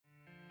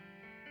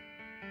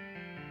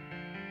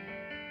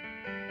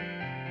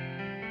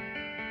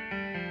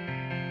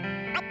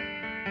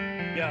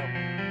Yo.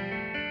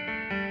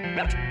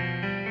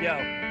 Yo.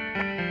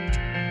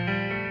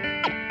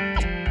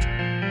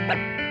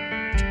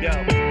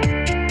 Yo.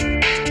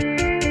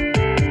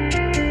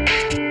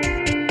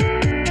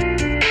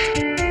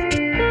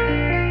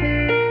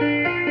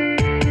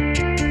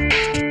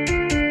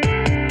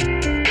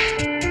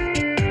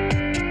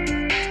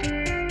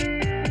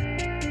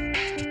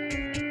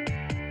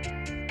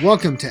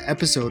 Welcome to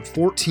episode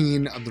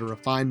 14 of the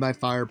Refined by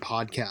Fire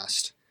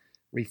podcast.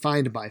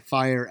 Refined by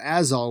Fire,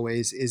 as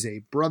always, is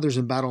a Brothers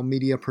in Battle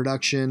media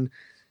production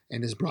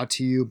and is brought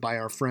to you by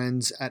our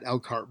friends at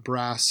Elkhart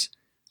Brass.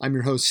 I'm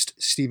your host,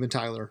 Steven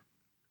Tyler.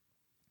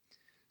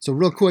 So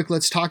real quick,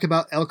 let's talk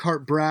about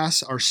Elkhart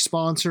Brass, our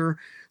sponsor.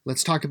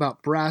 Let's talk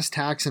about Brass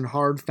Tacks and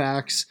Hard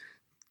Facts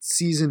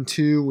Season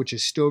 2, which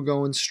is still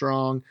going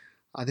strong.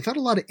 They've had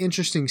a lot of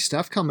interesting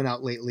stuff coming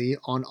out lately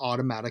on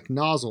automatic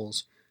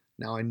nozzles.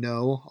 Now, I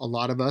know a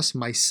lot of us,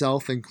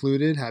 myself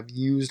included, have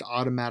used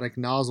automatic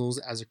nozzles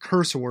as a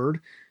curse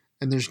word,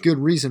 and there's good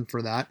reason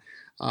for that.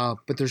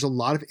 But there's a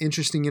lot of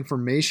interesting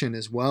information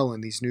as well in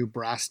these new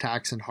Brass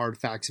Tacks and Hard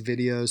Facts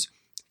videos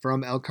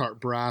from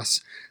Elkhart Brass.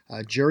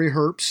 Jerry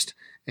Herbst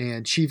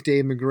and Chief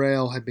Dave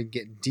McGrail have been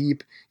getting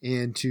deep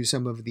into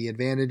some of the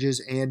advantages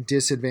and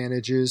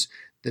disadvantages,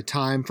 the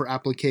time for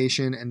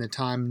application and the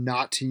time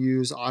not to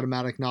use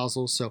automatic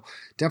nozzles. So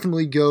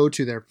definitely go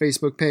to their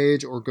Facebook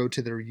page or go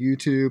to their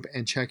YouTube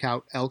and check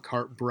out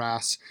Elkhart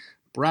Brass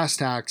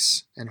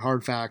Tacks and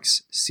Hard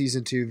Facts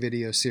Season 2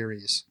 video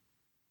series.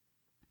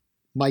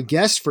 My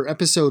guest for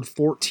episode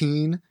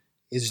 14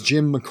 is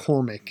Jim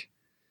McCormick.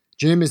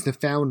 Jim is the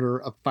founder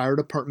of Fire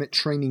Department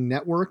Training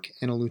Network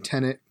and a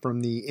lieutenant from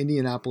the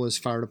Indianapolis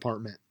Fire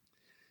Department.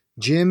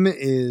 Jim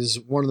is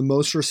one of the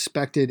most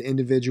respected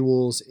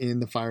individuals in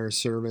the fire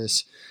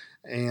service,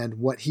 and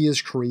what he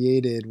has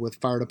created with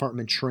Fire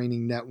Department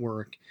Training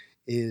Network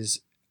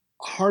is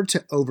hard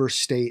to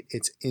overstate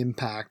its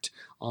impact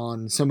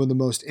on some of the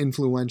most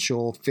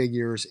influential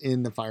figures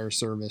in the fire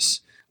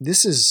service.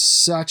 This is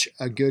such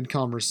a good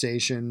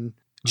conversation.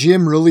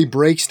 Jim really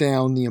breaks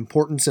down the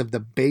importance of the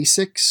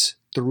basics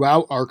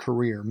throughout our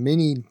career,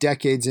 many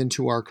decades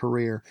into our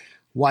career,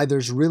 why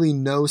there's really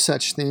no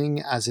such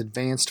thing as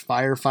advanced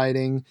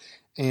firefighting,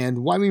 and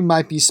why we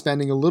might be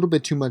spending a little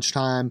bit too much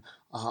time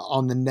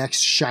on the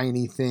next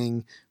shiny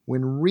thing,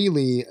 when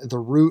really the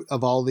root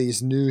of all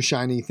these new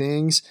shiny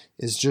things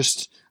is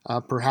just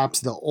perhaps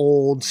the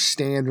old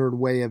standard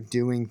way of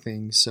doing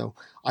things. So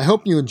I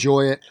hope you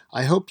enjoy it.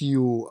 I hope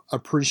you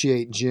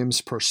appreciate Jim's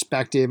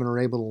perspective and are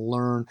able to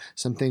learn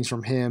some things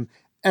from him.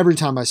 Every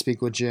time I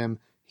speak with Jim,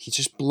 he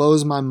just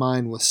blows my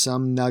mind with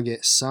some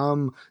nugget,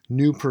 some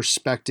new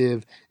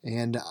perspective,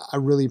 and I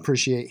really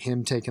appreciate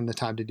him taking the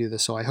time to do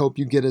this. So I hope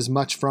you get as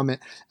much from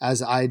it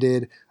as I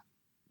did.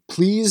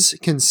 Please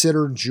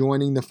consider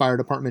joining the Fire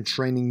Department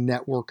Training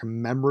Network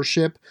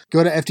membership.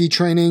 Go to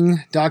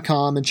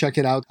fdtraining.com and check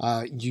it out.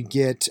 You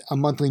get a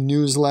monthly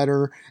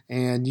newsletter,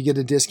 and you get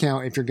a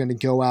discount if you're going to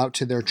go out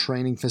to their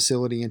training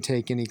facility and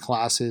take any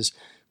classes,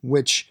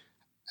 which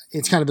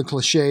it's kind of a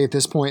cliche at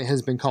this point,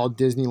 has been called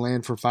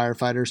Disneyland for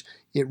firefighters.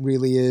 It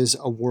really is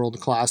a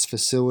world-class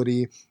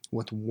facility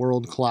with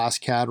world-class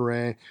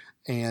cadre,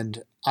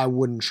 and I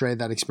wouldn't trade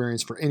that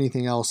experience for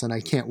anything else, and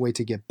I can't wait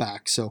to get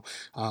back. So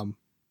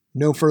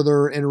no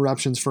further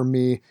interruptions from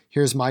me.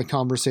 Here's my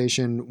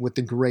conversation with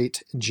the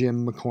great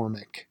Jim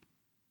McCormick.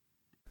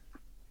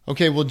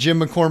 Okay, well, Jim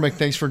McCormick,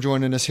 thanks for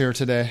joining us here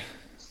today.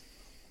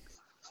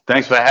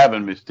 Thanks for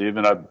having me,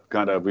 Stephen.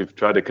 We've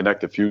tried to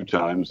connect a few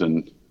times,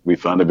 and we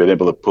finally been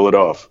able to pull it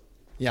off.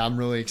 Yeah, I'm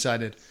really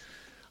excited.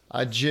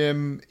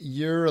 Jim,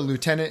 you're a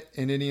lieutenant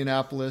in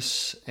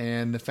Indianapolis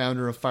and the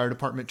founder of Fire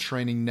Department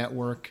Training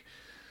Network.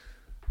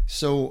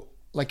 So,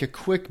 like a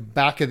quick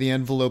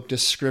back-of-the-envelope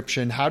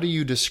description, how do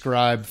you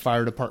describe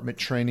Fire Department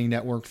Training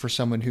Network for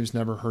someone who's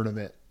never heard of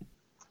it?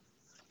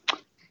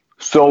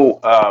 So,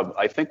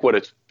 I think what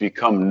it's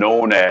become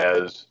known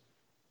as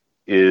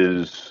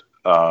is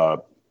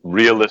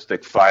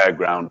realistic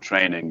fireground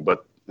training,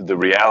 but the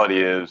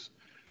reality is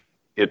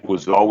it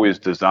was always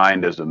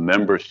designed as a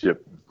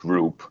membership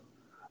group,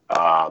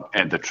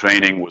 and the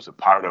training was a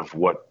part of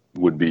what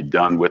would be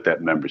done with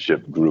that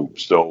membership group.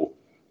 So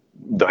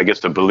I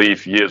guess the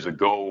belief years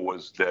ago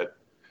was that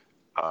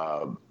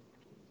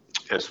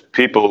as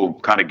people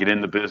kind of get in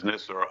the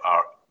business or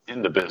are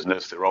in the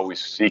business, they're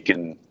always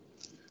seeking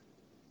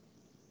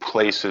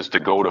places to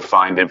go to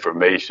find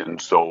information.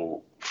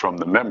 So from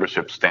the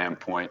membership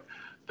standpoint,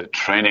 the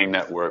training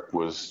network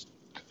was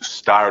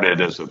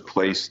started as a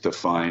place to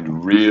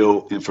find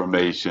real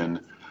information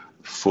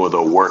for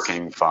the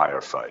working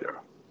firefighter.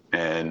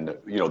 And,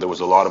 there was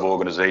a lot of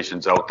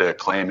organizations out there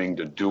claiming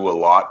to do a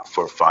lot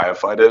for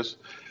firefighters.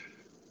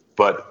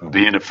 But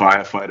being a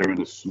firefighter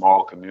in a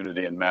small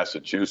community in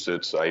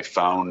Massachusetts, I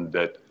found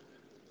that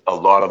a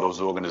lot of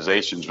those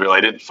organizations, really,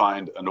 I didn't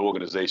find an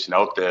organization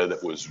out there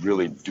that was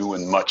really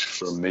doing much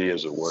for me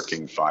as a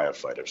working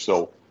firefighter.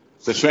 So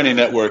the training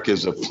network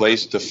is a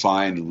place to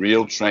find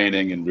real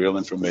training and real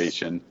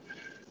information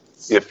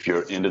if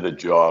you're into the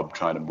job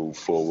trying to move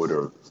forward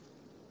or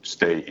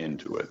stay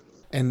into it.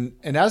 And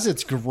as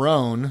it's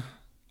grown,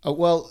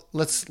 well,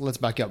 let's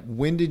back up.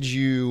 When did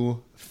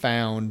you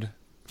found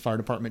Fire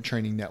Department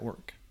Training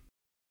Network?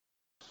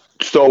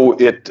 So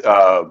it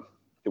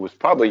was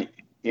probably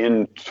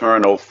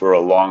internal for a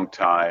long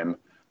time.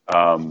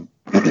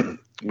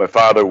 My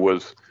father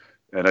was,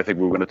 and I think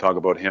we were going to talk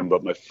about him,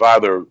 but my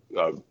father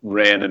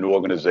ran an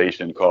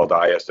organization called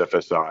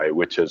ISFSI,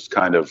 which has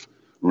kind of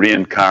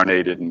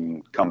reincarnated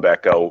and come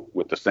back out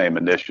with the same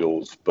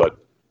initials, but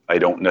I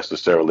don't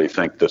necessarily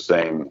think the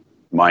same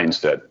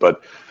mindset.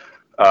 But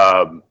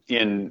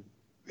in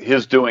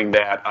his doing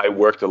that, I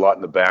worked a lot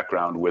in the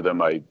background with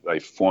him. I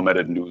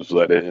formatted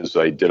newsletters.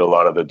 I did a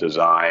lot of the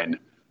design,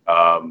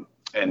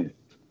 and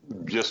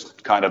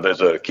just kind of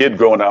as a kid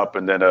growing up,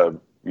 and then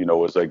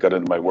as I got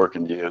into my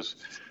working years,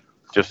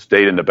 just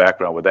stayed in the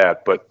background with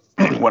that. But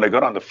when I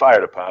got on the fire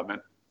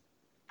department,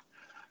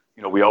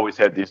 we always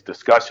had these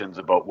discussions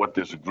about what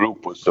this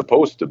group was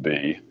supposed to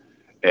be.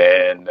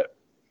 And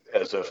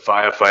as a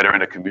firefighter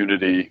in a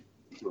community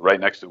right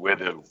next to where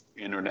the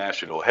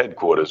international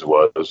headquarters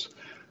was,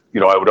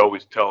 I would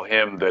always tell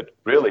him that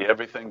really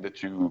everything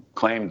that you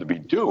claim to be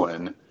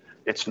doing,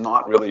 it's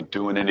not really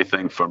doing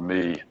anything for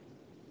me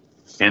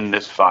in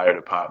this fire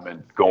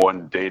department,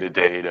 going day to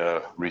day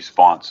to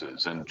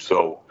responses. And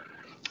so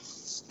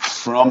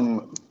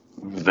from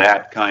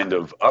that kind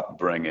of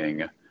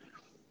upbringing,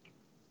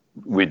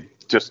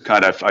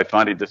 I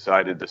finally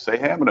decided to say,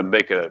 hey, I'm going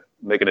to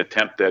make an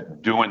attempt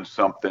at doing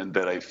something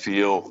that I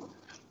feel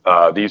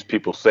these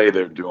people say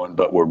they're doing,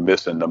 but we're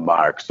missing the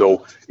mark.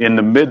 So in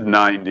the mid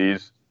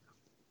 90s,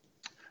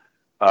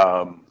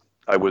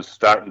 I was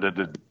starting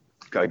to,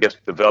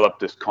 develop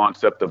this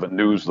concept of a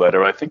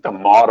newsletter. I think the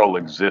model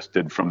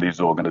existed from these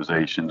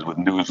organizations with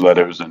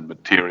newsletters and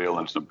material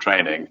and some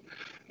training.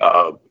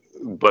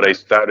 But I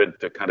started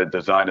to kind of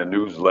design a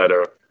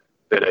newsletter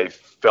that I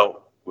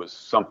felt was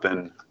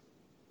something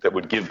that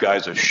would give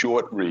guys a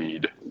short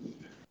read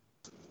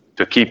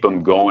to keep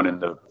them going in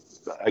the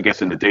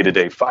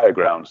day-to-day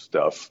fireground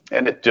stuff.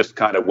 And it just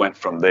kind of went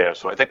from there.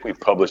 So I think we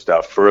published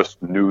our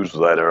first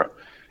newsletter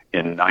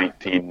in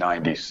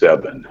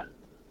 1997.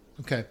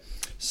 Okay.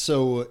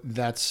 So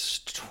that's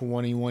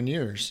 21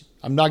 years.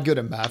 I'm not good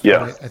at math,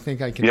 yeah. But I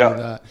think I can do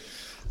that.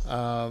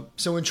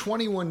 So in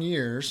 21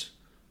 years,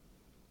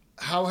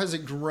 how has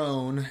it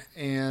grown?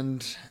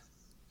 And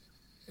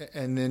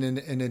then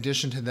in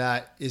addition to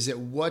that, is it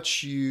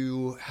what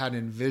you had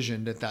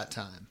envisioned at that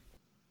time?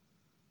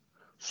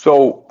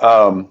 So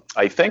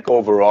I think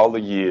over all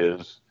the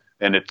years,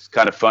 and it's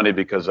kind of funny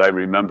because I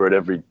remember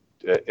it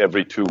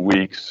every 2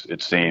 weeks,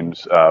 it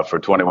seems, for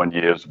 21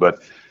 years,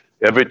 but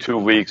every 2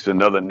 weeks,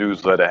 another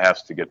newsletter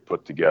has to get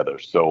put together.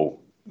 So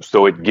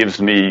it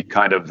gives me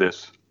kind of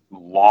this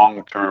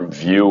long-term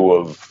view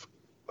of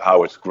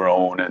how it's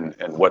grown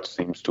and what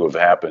seems to have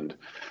happened.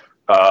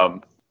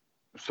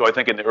 So I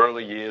think in the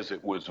early years,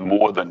 it was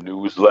more the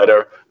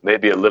newsletter,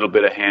 maybe a little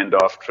bit of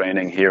handoff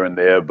training here and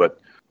there, but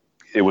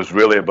it was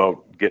really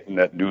about getting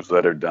that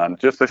newsletter done.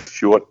 Just a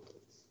short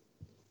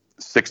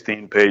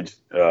 16-page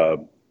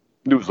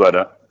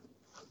newsletter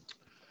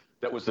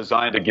that was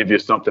designed to give you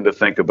something to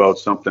think about,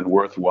 something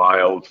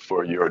worthwhile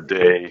for your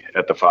day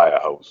at the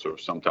firehouse or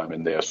sometime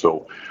in there.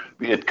 So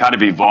it kind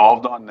of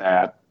evolved on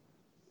that.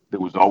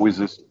 There was always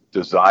this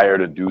desire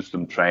to do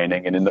some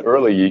training. And in the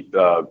early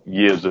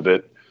years of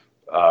it,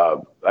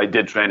 I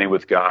did training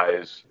with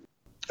guys.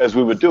 As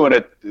we were doing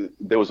it,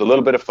 there was a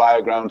little bit of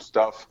fireground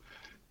stuff.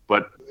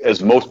 But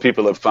as most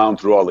people have found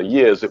through all the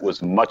years, it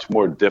was much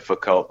more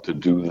difficult to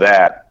do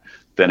that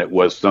than it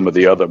was some of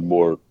the other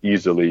more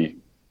easily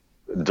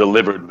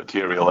delivered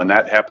material. And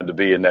that happened to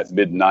be in that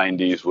mid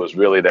 90s was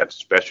really that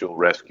special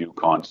rescue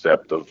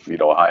concept of,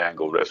 high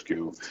angle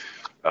rescue,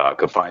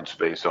 confined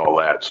space, all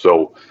that.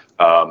 So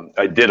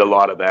I did a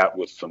lot of that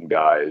with some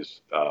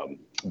guys.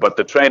 But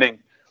the training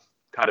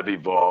kind of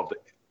evolved.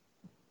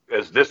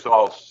 As this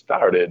all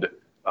started,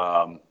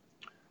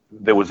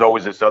 there was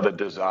always this other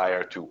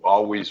desire to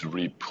always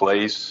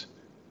replace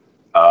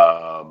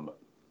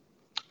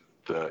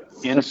the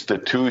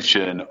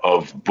institution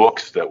of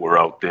books that were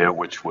out there,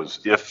 which was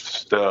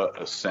IFSTA,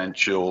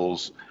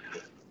 Essentials,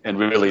 and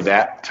really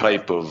that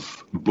type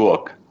of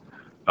book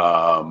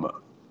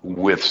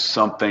with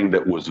something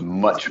that was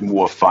much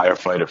more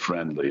firefighter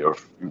friendly, or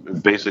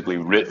basically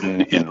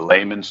written in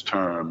layman's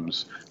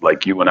terms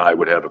like you and I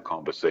would have a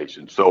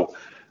conversation. So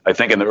I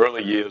think in the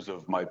early years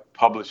of my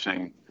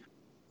publishing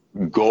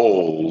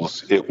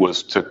goals, it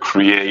was to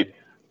create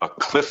a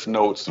Cliff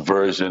Notes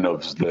version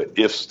of the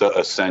IFSTA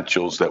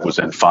Essentials that was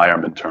in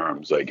fireman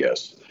terms, I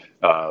guess.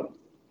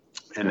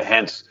 And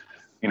hence,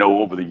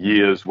 over the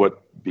years,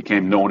 what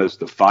became known as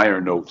the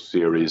Fire Notes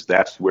series,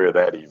 that's where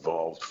that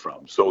evolved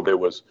from. So there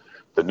was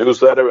the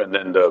newsletter and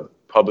then the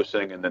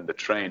publishing and then the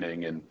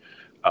training. And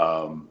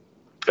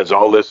as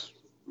all this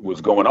was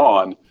going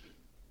on,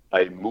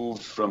 I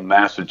moved from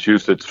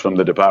Massachusetts, from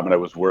the department I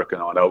was working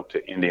on, out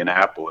to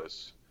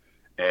Indianapolis.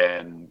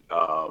 And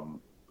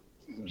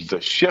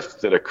the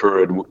shift that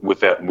occurred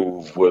with that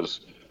move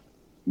was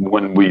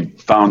when we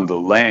found the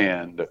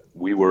land,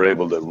 we were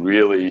able to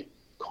really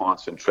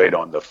concentrate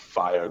on the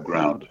fire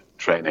ground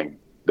training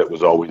that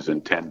was always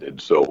intended.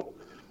 So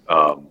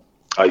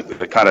I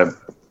kind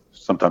of,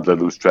 sometimes I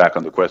lose track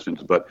on the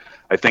questions, but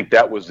I think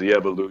that was the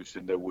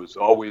evolution. There was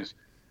always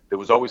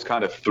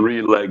kind of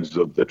three legs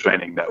of the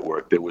training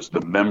network. There was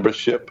the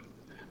membership,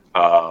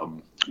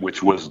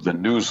 which was the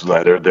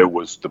newsletter. There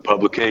was the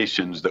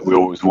publications that we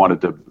always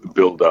wanted to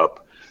build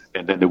up.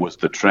 And then there was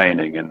the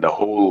training. And the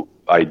whole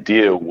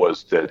idea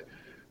was that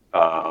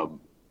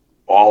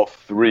all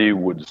three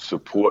would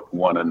support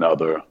one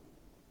another,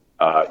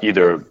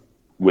 either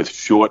with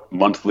short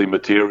monthly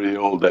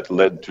material that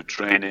led to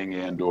training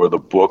and or the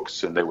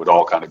books, and they would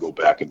all kind of go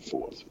back and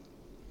forth.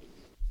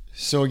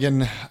 So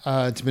again,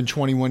 it's been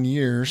 21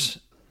 years,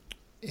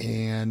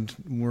 and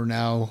we're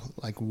now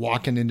like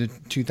walking into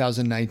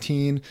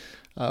 2019.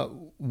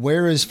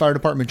 Where is Fire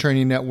Department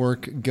Training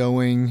Network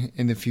going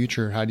in the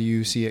future? How do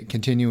you see it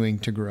continuing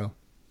to grow?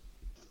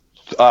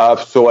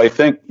 So I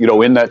think,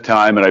 in that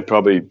time, and I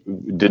probably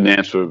didn't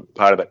answer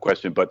part of that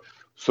question, but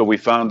so we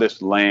found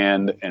this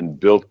land and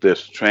built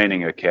this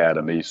training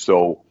academy.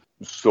 So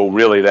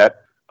really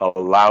that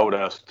allowed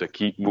us to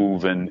keep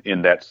moving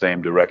in that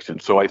same direction.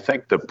 So I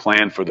think the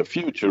plan for the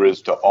future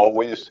is to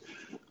always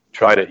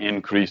try to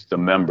increase the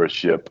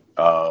membership,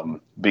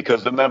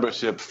 because the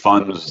membership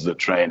funds the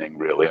training,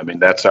 really. I mean,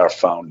 that's our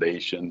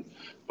foundation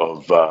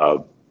of,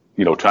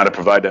 trying to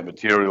provide that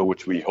material,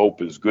 which we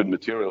hope is good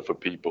material for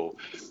people,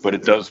 but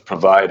it does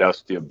provide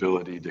us the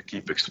ability to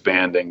keep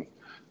expanding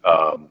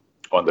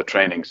on the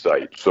training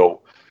site.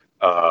 So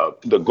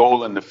the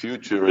goal in the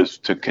future is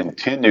to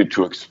continue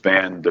to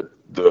expand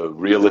the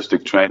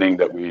realistic training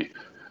that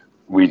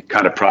we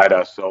kind of pride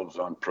ourselves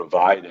on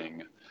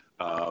providing,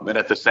 and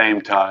at the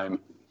same time,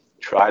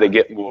 try to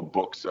get more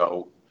books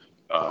out.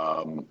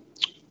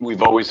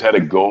 We've always had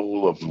a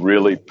goal of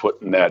really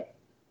putting that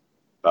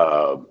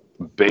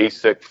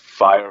basic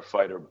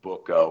firefighter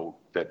book out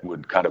that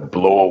would kind of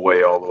blow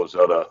away all those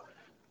other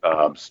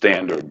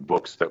standard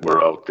books that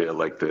were out there,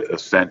 like the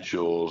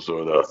Essentials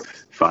or the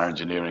Fire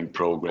Engineering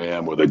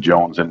Program or the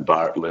Jones and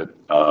Bartlett,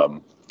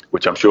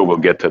 which I'm sure we'll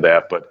get to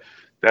that. But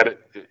that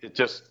it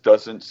just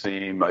doesn't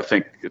seem, I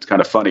think it's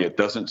kind of funny, it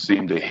doesn't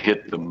seem to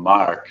hit the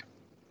mark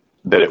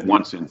that it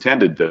once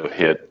intended to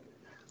hit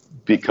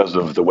because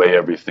of the way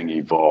everything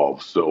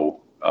evolves.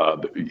 So,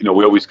 we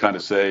always kind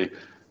of say,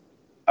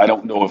 I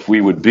don't know if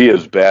we would be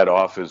as bad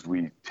off as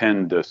we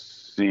tend to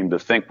seem to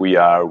think we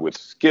are with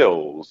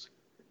skills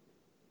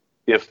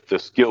if the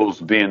skills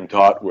being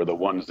taught were the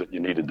ones that you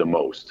needed the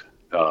most.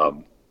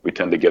 We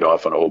tend to get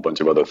off on a whole bunch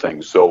of other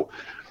things. So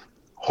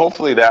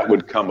hopefully that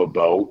would come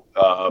about,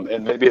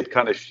 and maybe it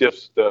kind of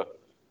shifts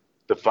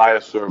the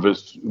fire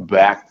service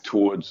back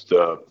towards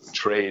the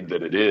trade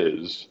that it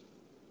is.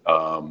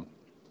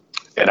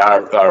 And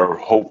our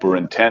hope or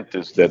intent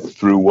is that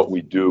through what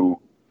we do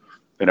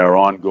in our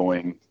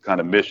ongoing kind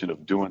of mission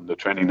of doing the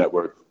training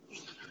network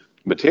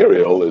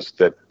material is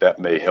that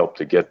may help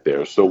to get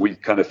there. So we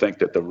kind of think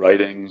that the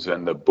writings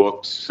and the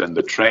books and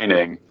the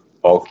training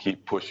all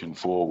keep pushing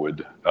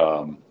forward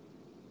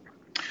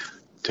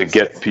to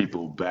get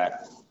people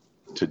back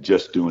to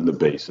just doing the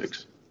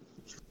basics.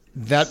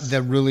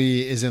 That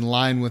really is in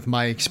line with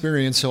my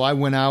experience. So I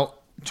went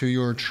out to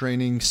your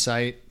training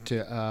site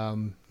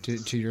to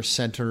your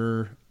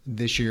center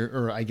this year,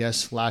 or I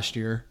guess last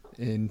year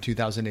in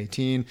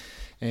 2018,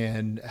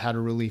 and had a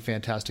really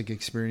fantastic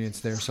experience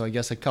there. So I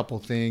guess a couple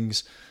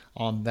things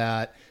on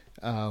that.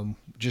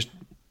 Just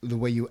the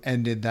way you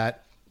ended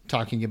that,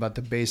 talking about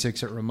the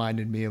basics, it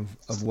reminded me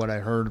of what I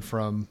heard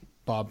from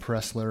Bob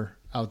Pressler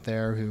out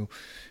there, who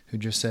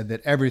just said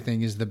that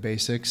everything is the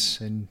basics,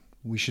 and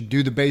we should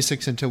do the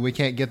basics until we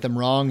can't get them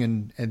wrong,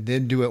 and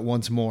then do it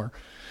once more.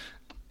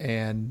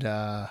 And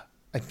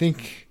I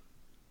think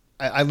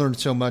I learned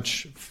so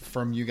much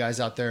from you guys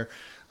out there,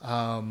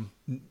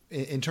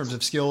 in terms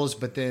of skills,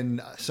 but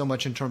then so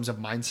much in terms of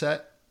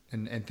mindset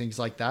and things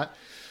like that.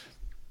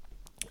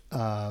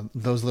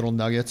 Those little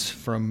nuggets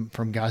from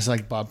guys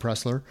like Bob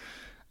Pressler.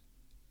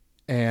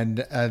 And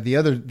the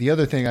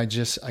other thing I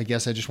guess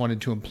I just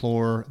wanted to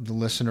implore the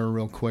listener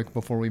real quick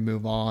before we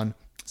move on.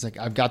 It's like,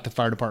 I've got the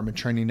Fire Department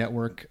Training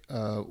Network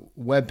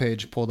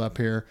webpage pulled up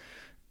here,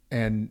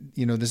 and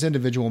this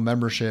individual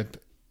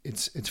membership,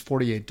 it's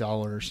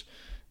 $48,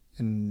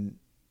 and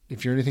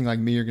if you're anything like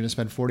me, you're going to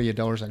spend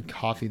 $48 on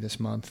coffee this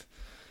month,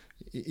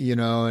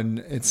 and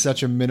it's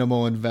such a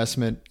minimal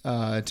investment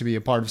to be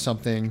a part of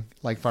something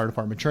like Fire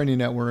Department Training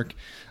Network.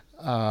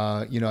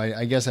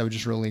 I guess I would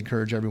just really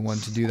encourage everyone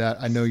to do that.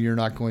 I know you're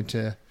not going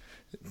to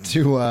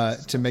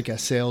make a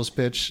sales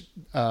pitch,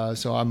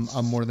 so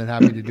I'm more than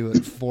happy to do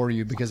it for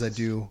you, because I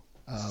do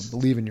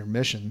believe in your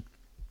mission.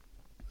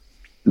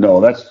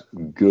 No, that's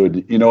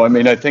good.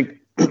 I think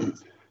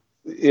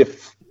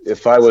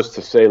if I was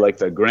to say like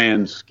the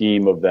grand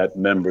scheme of that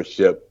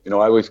membership, I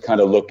always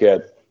kind of look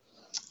at,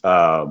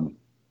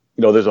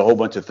 there's a whole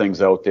bunch of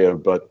things out there,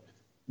 but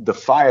the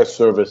fire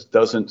service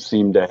doesn't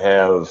seem to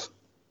have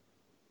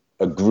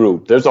a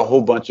group. There's a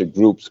whole bunch of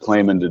groups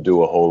claiming to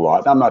do a whole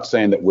lot. I'm not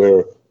saying that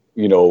we're,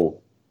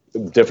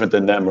 different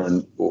than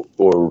them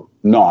or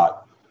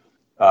not,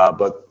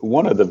 But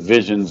one of the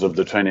visions of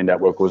the training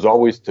network was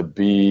always to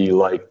be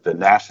like the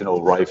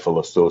National Rifle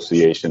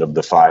Association of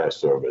the fire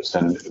service.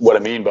 And what I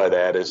mean by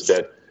that is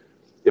that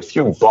if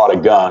you bought a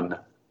gun,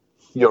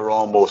 you're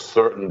almost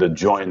certain to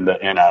join the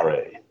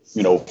NRA,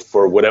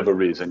 for whatever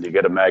reason. You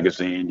get a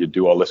magazine, you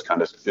do all this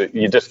kind of stuff,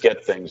 you just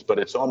get things, but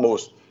it's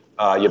almost,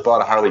 you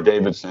bought a Harley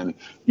Davidson,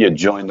 you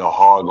join the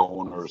Hog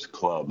Owners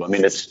Club. I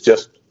mean, it's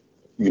just,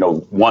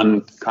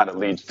 one kind of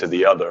leads to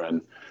the other.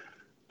 And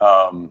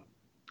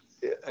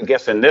I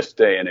guess in this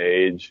day and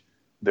age,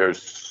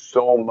 there's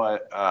so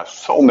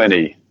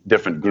many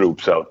different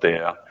groups out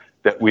there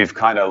that we've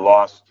kind of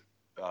lost,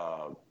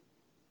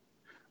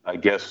 I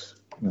guess,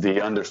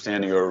 the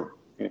understanding, or,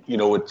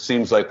 it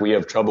seems like we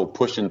have trouble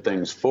pushing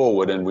things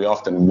forward, and we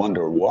often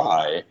wonder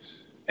why.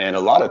 And a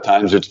lot of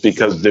times it's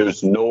because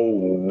there's no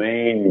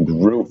main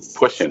group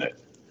pushing it.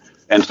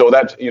 And so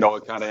that's,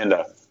 kind of in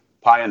the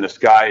pie in the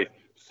sky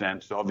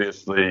sense.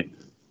 Obviously,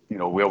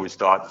 we always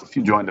thought if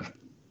you join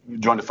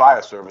the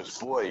fire service,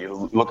 boy, you're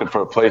looking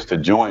for a place to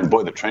join.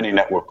 Boy, the training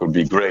network would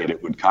be great.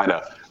 It would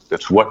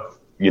that's what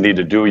you need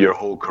to do your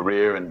whole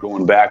career. And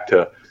going back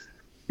to,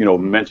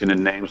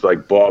 mentioning names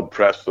like Bob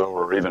Pressler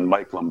or even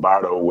Mike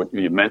Lombardo, what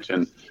you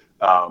mentioned,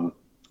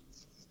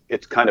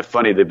 it's kind of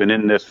funny. They've been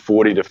in this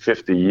 40 to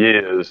 50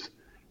 years,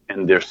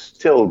 and they're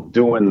still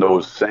doing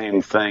those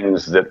same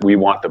things that we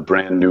want the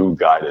brand new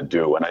guy to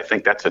do. And I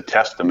think that's a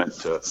testament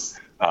to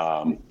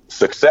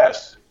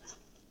success.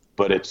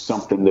 But it's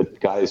something that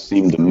guys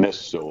seem to miss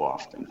so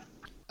often.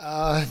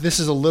 This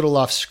is a little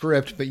off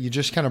script, but you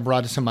just kind of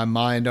brought it to my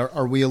mind.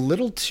 Are we a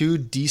little too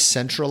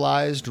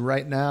decentralized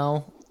right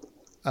now?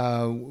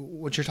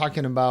 What you're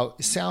talking about,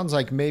 it sounds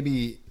like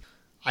maybe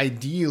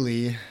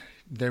ideally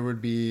there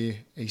would be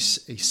a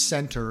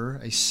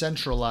centralized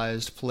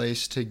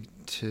place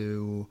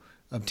to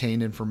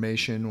obtain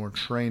information or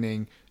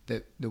training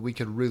that we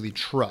could really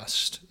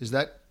trust. Is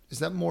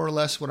that more or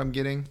less what I'm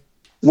getting?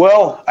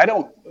 Well, I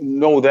don't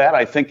know that.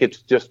 I think it's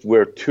just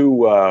we're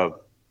too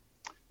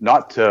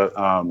not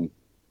to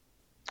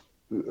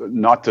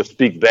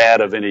speak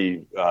bad of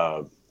any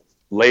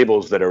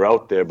labels that are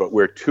out there, but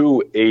we're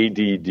too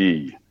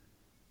ADD.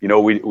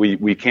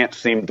 We can't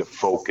seem to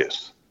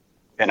focus,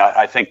 and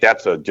I think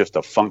that's just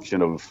a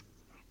function of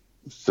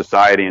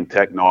society and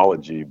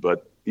technology.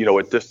 But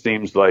it just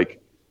seems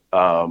like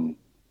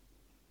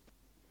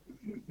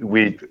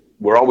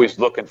we're always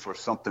looking for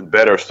something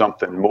better,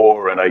 something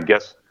more, and I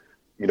guess.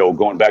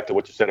 Going back to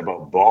what you said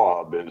about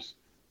Bob is,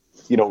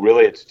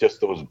 really it's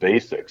just those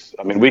basics.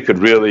 I mean, we could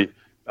really,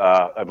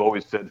 I've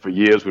always said for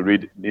years, we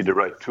need to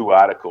write 2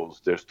 articles.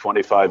 There's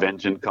 25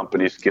 engine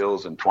company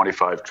skills and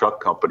 25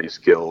 truck company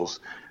skills.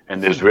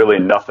 And there's really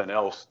nothing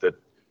else that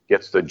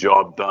gets the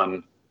job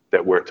done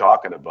that we're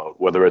talking about,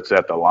 whether it's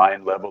at the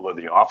line level or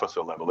the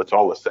officer level. It's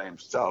all the same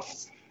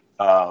stuff.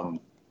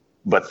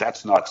 But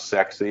that's not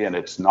sexy, and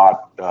it's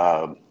not,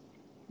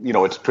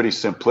 it's pretty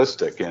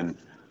simplistic. And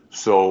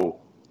so,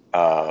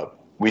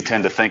 we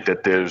tend to think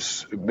that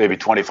there's maybe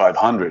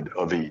 2,500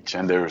 of each,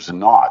 and there's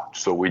not.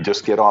 So we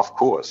just get off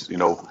course.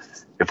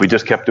 If we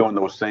just kept doing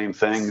those same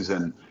things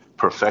and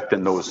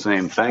perfecting those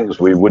same things,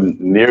 we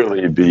wouldn't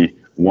nearly be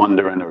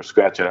wondering or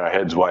scratching our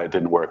heads why it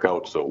didn't work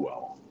out so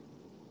well.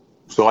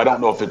 So I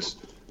don't know if it's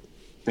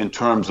in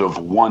terms of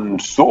one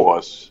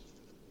source,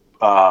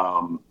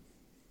 but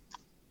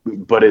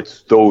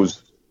it's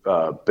those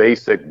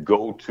basic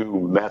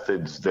go-to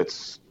methods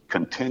that's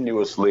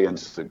continuously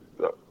and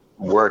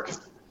work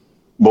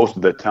most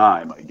of the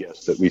time, I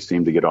guess, that we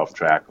seem to get off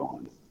track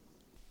on.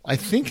 I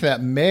think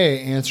that may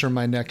answer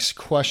my next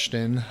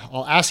question.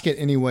 I'll ask it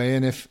anyway,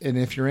 and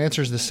if your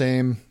answer is the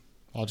same,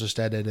 I'll just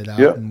edit it out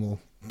and we'll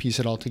piece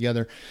it all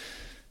together.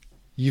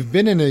 You've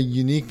been in a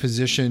unique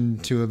position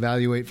to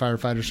evaluate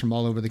firefighters from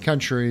all over the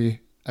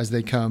country as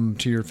they come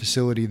to your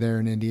facility there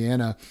in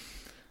Indiana.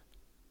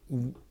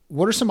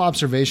 What are some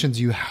observations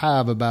you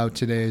have about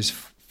today's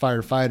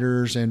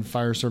firefighters and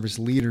fire service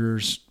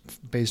leaders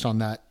based on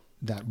that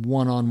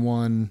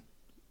one-on-one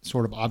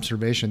sort of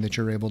observation that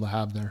you're able to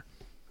have there?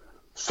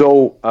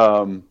 So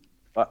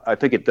I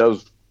think it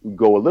does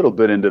go a little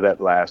bit into that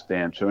last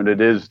answer, and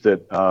it is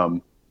that,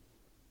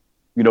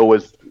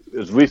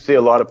 as we see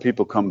a lot of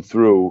people come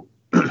through,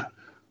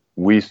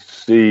 we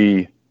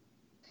see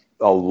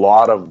a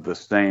lot of the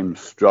same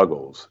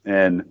struggles,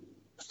 and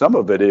some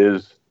of it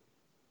is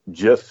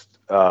just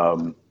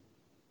a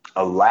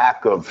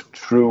lack of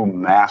true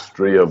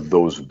mastery of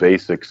those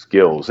basic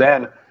skills.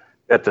 And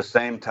at the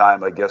same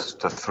time, I guess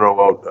to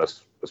throw out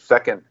a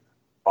second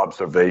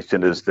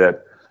observation is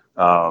that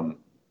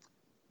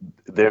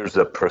there's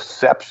a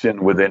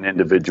perception within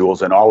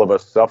individuals, and all of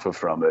us suffer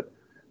from it,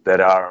 that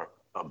our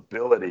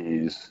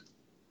abilities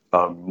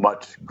are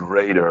much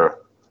greater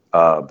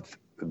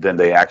than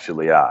they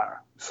actually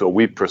are. So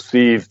we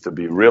perceive to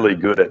be really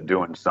good at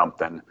doing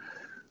something,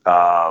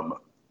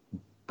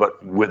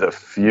 but with a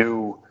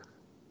few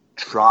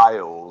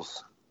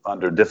trials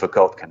under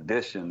difficult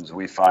conditions,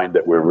 we find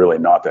that we're really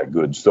not that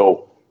good.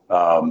 So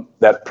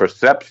that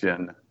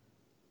perception,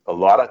 a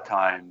lot of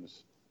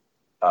times,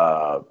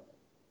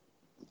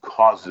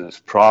 causes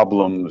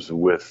problems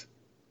with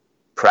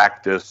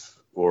practice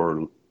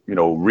or,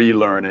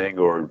 relearning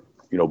or,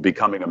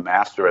 becoming a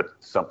master at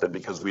something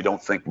because we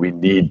don't think we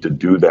need to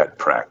do that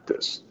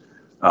practice.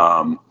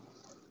 And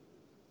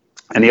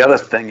the other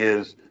thing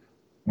is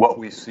what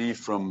we see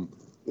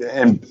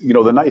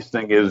the nice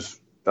thing is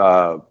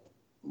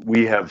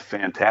we have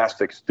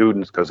fantastic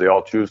students because they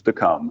all choose to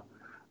come.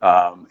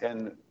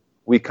 And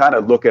we kind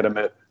of look at them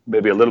at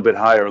maybe a little bit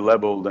higher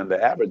level than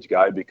the average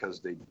guy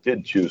because they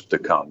did choose to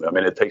come. I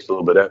mean, it takes a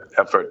little bit of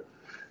effort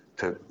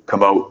to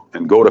come out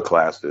and go to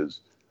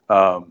classes.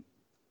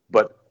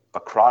 But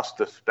across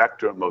the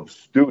spectrum of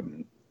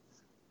student,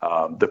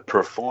 the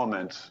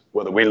performance,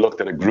 whether we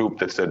looked at a group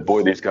that said,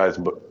 boy, these guys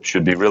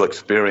should be real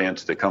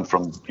experienced, they come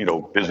from,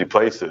 busy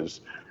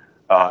places.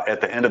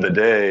 At the end of the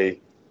day,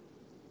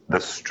 the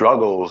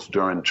struggles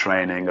during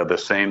training are the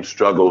same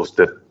struggles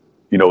that,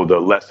 the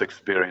less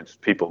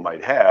experienced people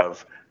might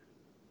have.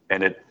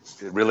 And it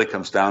really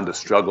comes down to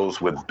struggles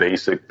with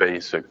basic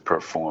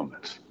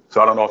performance.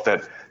 So I don't know if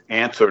that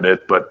answered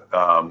it, but,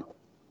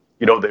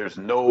 there's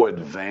no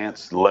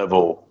advanced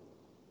level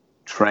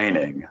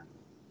training.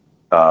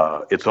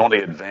 It's only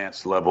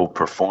advanced level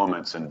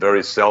performance, and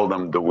very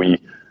seldom do we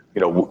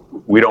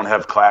don't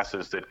have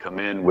classes that come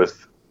in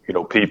with,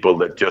 people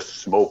that just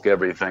smoke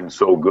everything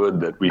so good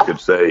that we could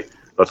say,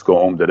 let's go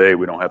home today.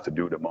 We don't have to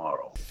do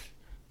tomorrow.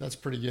 That's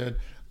pretty good.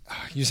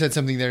 You said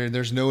something there.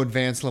 There's no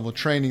advanced level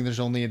training. There's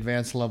only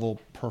advanced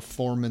level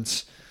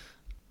performance.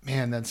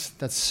 Man, that's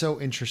so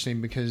interesting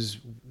because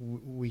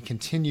we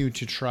continue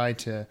to try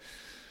to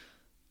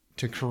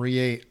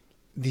create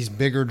these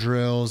bigger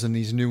drills and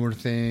these newer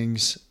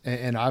things.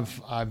 And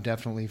I've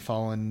definitely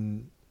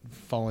fallen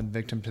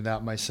victim to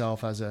that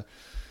myself as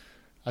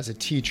a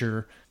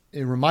teacher.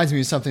 It reminds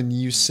me of something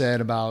you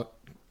said about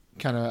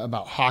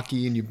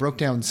hockey, and you broke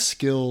down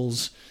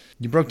skills.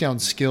 You broke down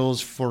skills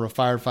for a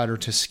firefighter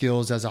to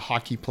skills as a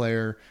hockey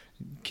player.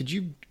 Could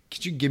you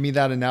give me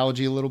that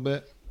analogy a little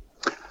bit?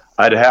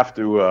 I'd have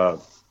to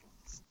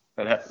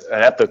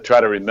try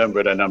to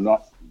remember it, and I'm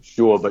not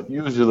sure. But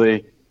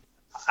usually,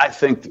 I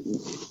think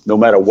no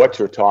matter what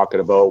you're talking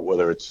about,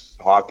 whether it's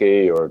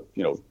hockey or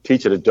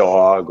teaching a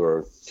dog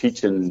or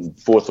teaching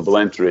forcible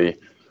entry,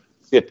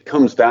 it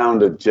comes down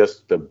to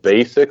just the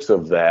basics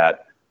of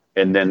that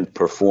and then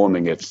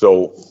performing it.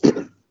 So,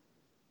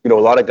 a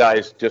lot of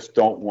guys just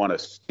don't want to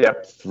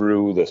step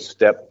through the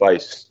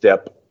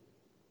step-by-step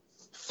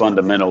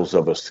fundamentals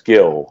of a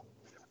skill.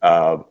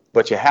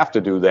 But you have to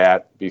do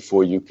that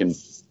before you can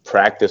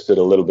practice it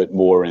a little bit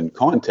more in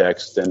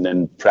context and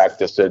then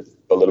practice it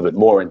a little bit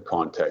more in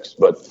context.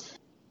 But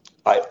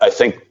I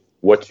think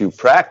what you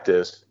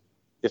practice,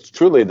 it's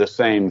truly the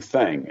same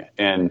thing.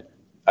 And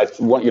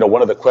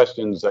one of the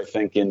questions I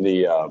think in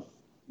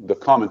the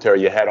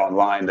commentary you had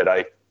online that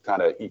I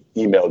kind of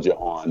emailed you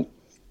on.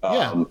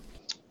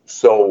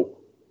 So,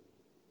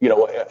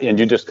 and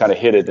you just kind of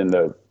hit it in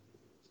the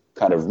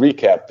kind of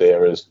recap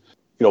there is,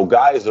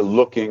 guys are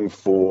looking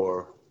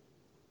for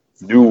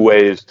new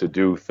ways to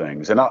do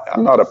things. And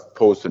I'm not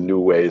opposed to new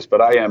ways, but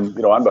I am,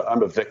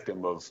 I'm a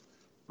victim of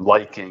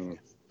liking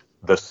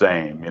the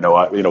same.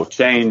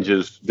 Change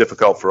is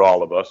difficult for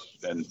all of us.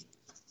 And,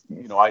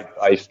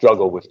 I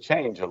struggle with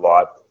change a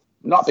lot,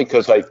 not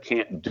because I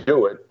can't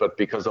do it, but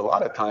because a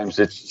lot of times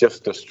it's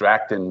just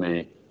distracting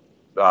me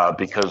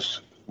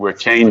because we're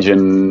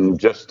changing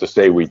just to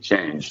say we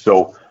change.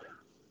 So,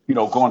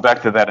 going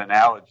back to that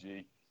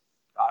analogy,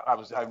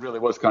 I really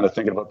was kind of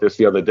thinking about this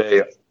the other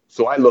day.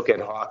 So I look at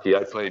hockey.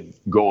 I played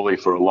goalie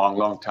for a long,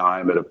 long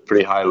time at a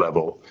pretty high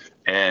level.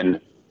 And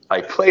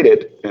I played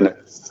it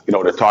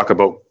to talk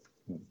about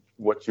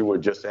what you were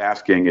just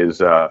asking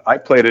is I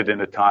played it in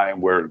a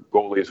time where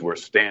goalies were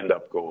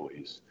stand-up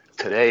goalies.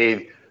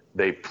 Today,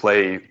 they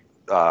play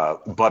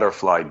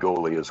butterfly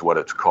goalie is what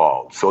it's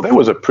called. So there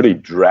was a pretty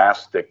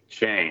drastic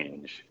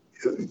change.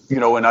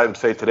 And I would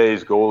say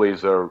today's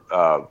goalies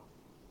are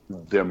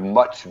they're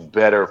much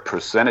better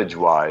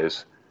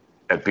percentage-wise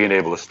at being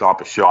able to stop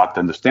a shot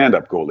than the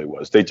stand-up goalie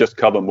was. They just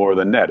cover more of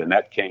the net, and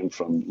that came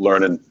from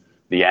learning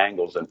the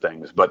angles and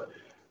things. But,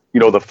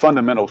 the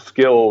fundamental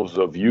skills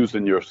of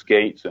using your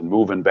skates and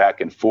moving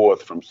back and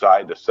forth from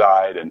side to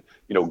side and,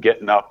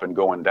 getting up and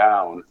going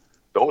down,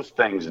 those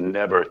things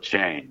never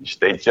changed.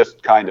 They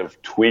just kind of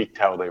tweaked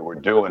how they were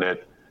doing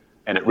it,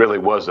 and it really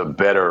was a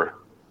better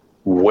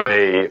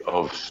way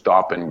of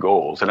stopping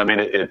goals. And, I mean,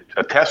 it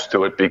attests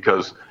to it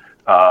because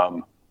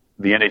the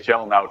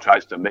NHL now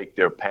tries to make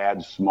their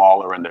pads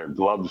smaller and their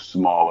gloves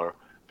smaller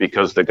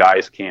because the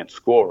guys can't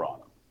score on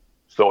them.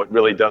 So it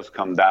really does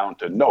come down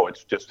to, no,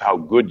 it's just how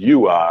good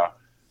you are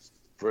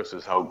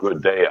versus how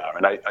good they are.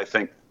 And I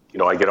think,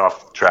 I get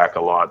off track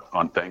a lot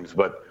on things,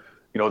 but,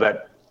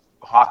 that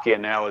hockey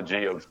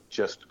analogy of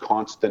just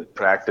constant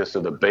practice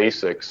of the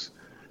basics.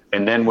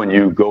 And then when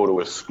you go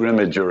to a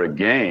scrimmage or a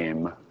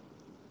game,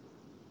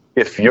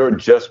 if you're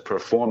just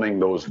performing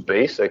those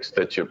basics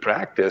that you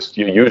practiced,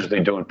 you're usually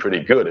doing pretty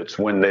good. It's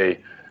when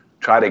they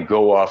try to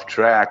go off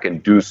track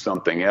and do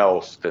something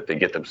else that they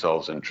get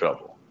themselves in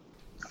trouble.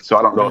 So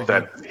I don't know if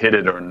that hit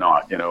it or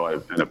not, and I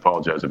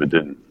apologize if it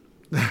didn't.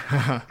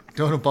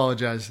 Don't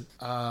apologize.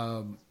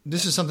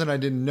 This is something I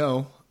didn't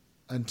know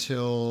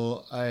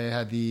until I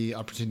had the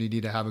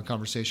opportunity to have a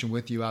conversation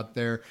with you out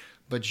there.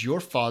 But your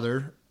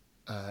father,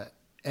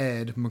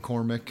 Ed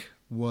McCormick,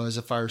 was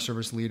a fire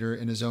service leader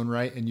in his own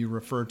right, and you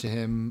referred to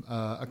him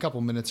a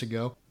couple minutes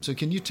ago. So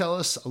can you tell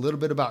us a little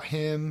bit about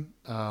him,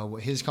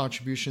 what his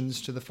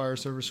contributions to the fire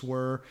service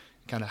were,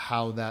 kind of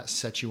how that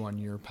set you on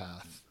your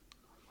path?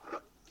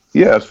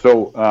 Yeah,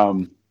 so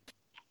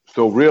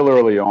real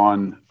early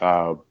on,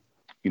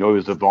 he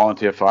was a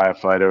volunteer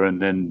firefighter, and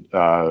then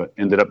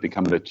ended up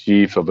becoming the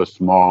chief of a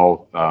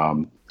small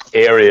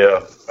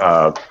area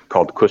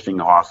called Cushing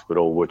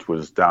Hospital, which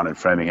was down in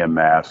Framingham,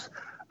 Mass.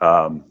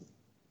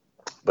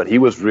 But he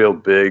was real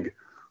big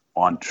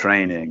on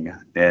training,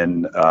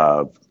 and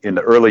in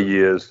the early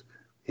years,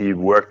 he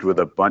worked with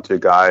a bunch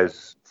of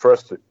guys,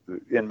 first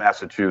in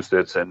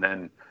Massachusetts, and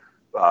then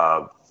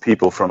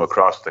people from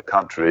across the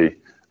country.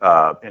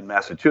 In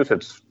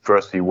Massachusetts,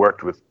 first he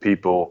worked with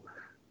people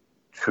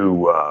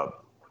to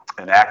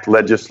enact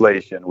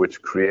legislation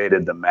which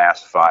created the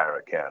Mass Fire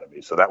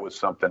Academy. So that was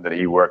something that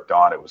he worked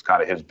on. It was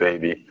kind of his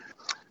baby.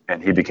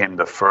 And he became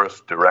the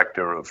first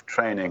director of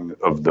training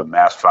of the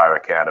Mass Fire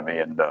Academy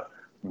in the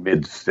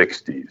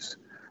mid-'60s.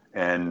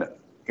 And,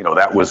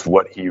 that was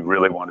what he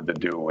really wanted to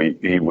do.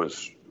 He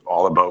was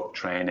all about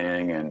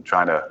training and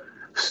trying to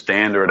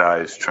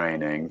standardize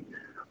training,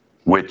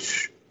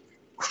 which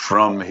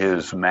from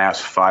his Mass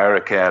Fire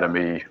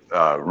Academy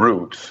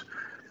roots,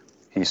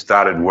 he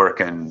started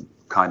working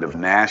kind of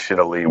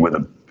nationally with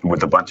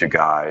a bunch of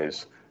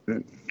guys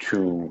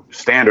to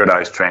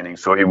standardize training.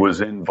 So he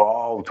was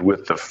involved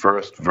with the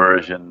first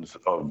versions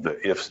of the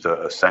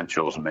IFSTA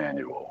Essentials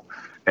Manual.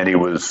 And he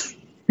was,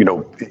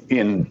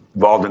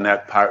 involved in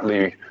that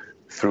partly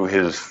through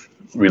his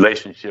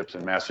relationships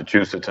in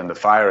Massachusetts and the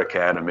Fire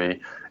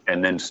Academy,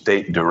 and then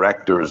state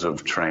directors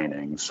of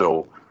training.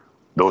 So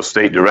those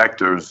state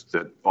directors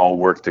that all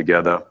work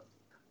together,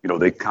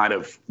 they kind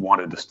of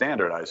wanted to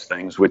standardize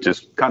things, which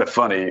is kind of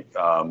funny.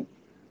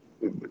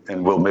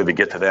 And we'll maybe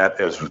get to that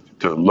as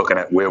to looking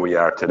at where we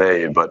are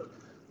today. But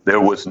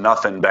there was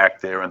nothing back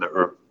there in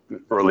the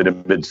early to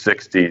mid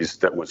 60s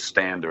that was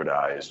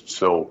standardized.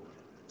 So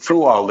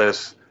through all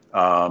this,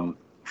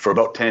 for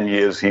about 10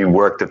 years, he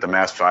worked at the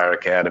Mass Fire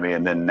Academy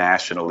and then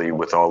nationally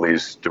with all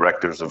these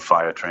directors of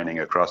fire training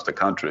across the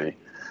country.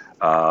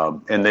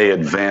 And they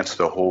advanced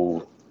a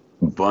whole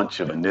bunch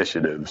of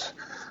initiatives.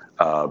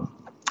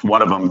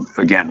 One of them,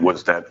 again,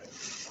 was that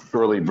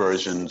early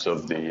versions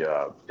of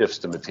the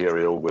IFSTA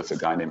material with a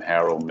guy named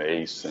Harold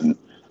Mace and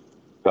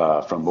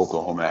from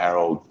Oklahoma,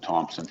 Harold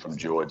Thompson from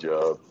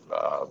Georgia,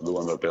 Lou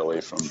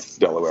Amabile from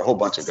Delaware, a whole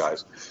bunch of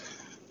guys.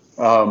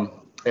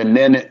 And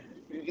then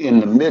in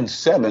the mid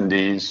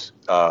 70s,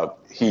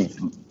 he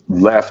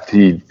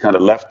kind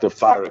of left the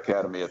Fire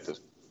Academy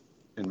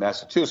in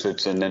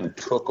Massachusetts and then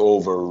took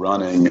over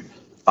running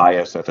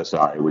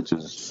ISFSI, which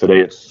is today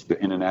it's the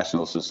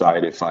International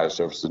Society of Fire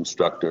Service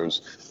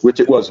Instructors, which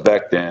it was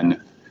back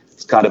then.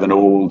 It's kind of an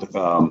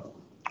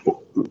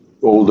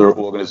older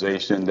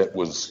organization that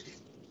was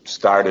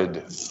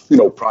started,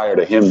 prior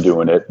to him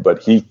doing it,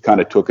 but he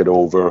kind of took it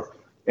over,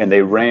 and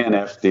they ran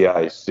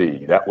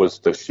FDIC. That was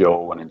the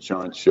show, an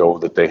insurance show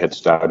that they had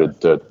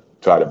started to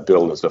try to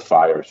build as a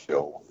fire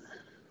show.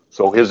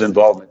 So his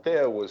involvement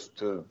there was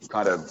to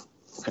kind of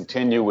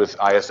continue with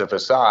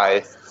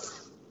ISFSI,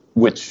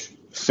 which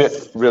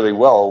fit really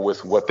well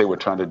with what they were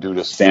trying to do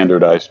to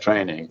standardize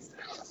training.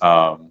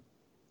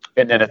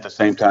 And then at the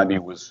same time, he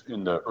was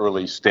in the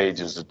early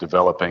stages of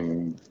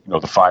developing, the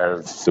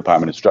Fire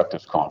Department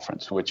Instructors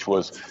Conference, which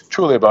was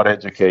truly about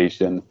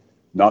education,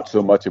 not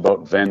so much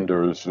about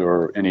vendors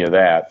or any of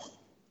that.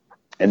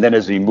 And then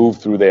as he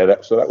moved through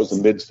there, so that was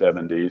the mid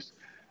 70s.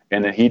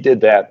 And then he did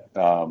that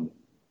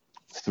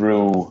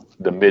through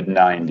the mid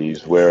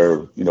 90s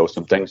where,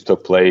 some things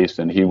took place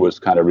and he was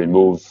kind of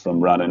removed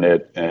from running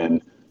it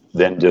and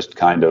then just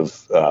kind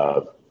of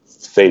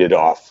faded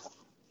off,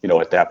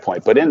 at that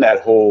point. But in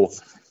that whole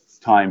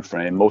time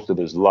frame, most of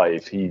his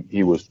life,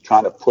 he was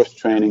trying to push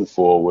training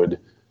forward.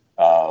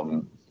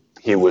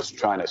 He was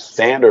trying to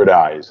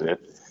standardize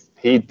it.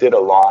 He did a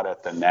lot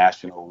at the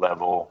national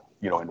level,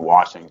 in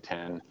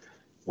Washington,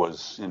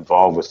 was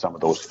involved with some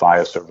of those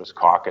fire service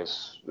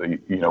caucus,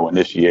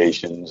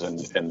 initiations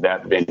and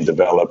that being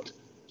developed.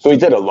 So he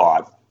did a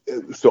lot.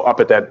 So up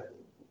at that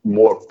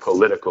more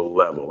political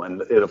level.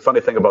 And the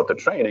funny thing about the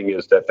training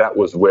is that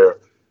was where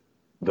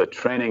the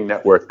training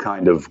network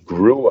kind of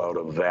grew out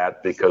of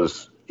that,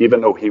 because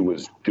even though he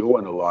was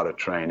doing a lot of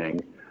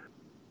training,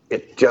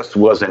 it just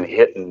wasn't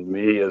hitting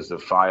me as a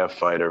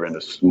firefighter in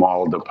a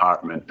small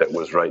department that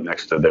was right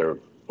next to their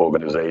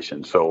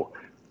organization. So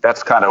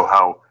that's kind of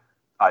how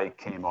I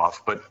came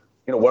off. But,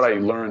 what I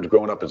learned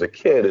growing up as a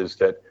kid is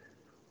that,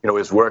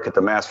 his work at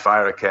the Mass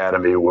Fire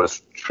Academy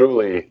was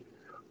truly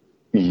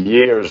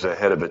years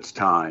ahead of its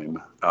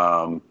time.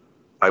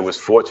 I was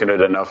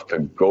fortunate enough to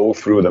go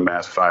through the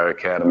Mass Fire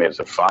Academy as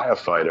a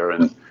firefighter.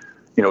 And,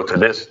 to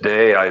this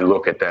day, I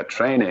look at that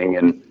training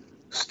and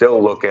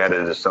still look at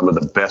it as some of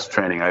the best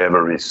training I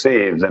ever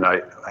received. And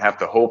I have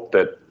to hope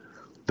that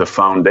the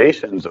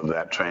foundations of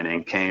that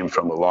training came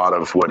from a lot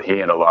of what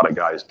he and a lot of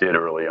guys did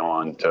early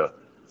on to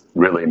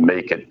really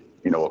make it,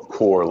 a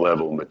core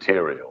level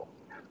material.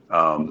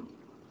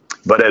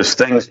 But as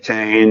things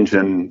change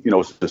and,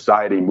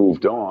 society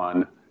moved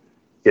on,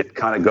 it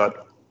kind of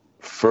got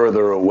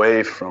further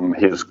away from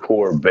his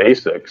core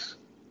basics,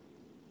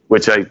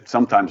 which I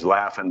sometimes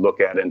laugh and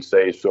look at and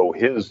say, so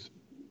his,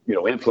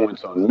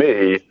 influence on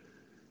me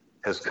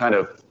has kind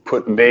of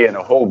put me and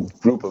a whole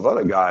group of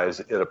other guys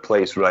at a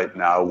place right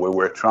now where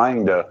we're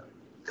trying to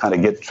kind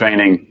of get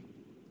training,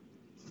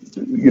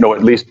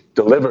 at least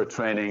deliver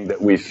training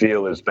that we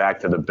feel is back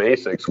to the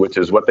basics, which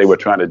is what they were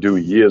trying to do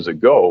years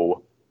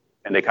ago.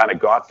 And they kind of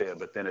got there,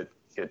 but then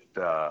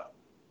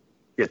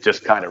it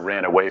just kind of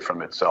ran away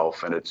from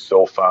itself, and it's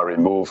so far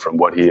removed from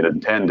what he had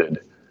intended.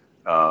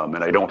 And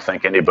I don't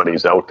think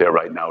anybody's out there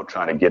right now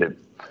trying to get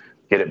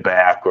it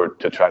back, or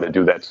to try to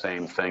do that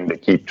same thing to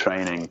keep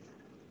training,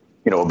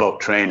 about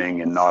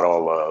training and not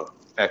all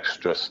the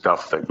extra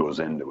stuff that goes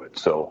into it.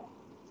 So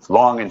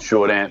long and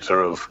short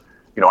answer of,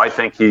 I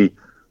think he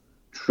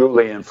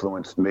truly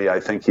influenced me. I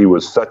think he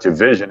was such a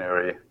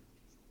visionary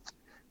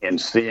in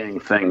seeing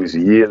things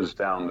years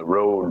down the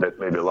road that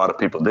maybe a lot of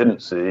people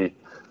didn't see.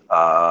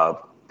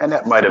 And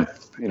that might have,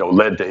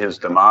 led to his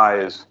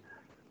demise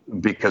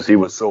because he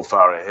was so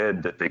far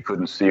ahead that they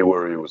couldn't see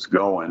where he was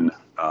going.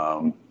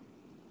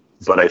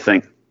 But I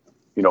think,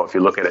 if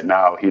you look at it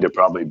now, he'd have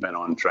probably been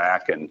on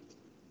track and,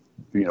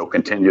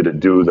 continue to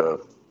do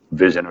the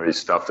visionary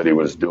stuff that he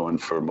was doing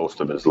for most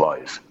of his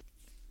life.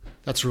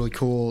 That's really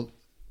cool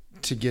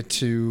to get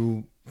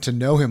to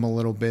know him a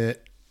little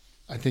bit.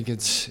 I think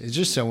it's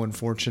just so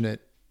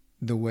unfortunate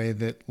the way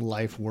that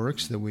life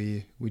works, that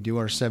we do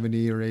our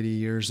 70 or 80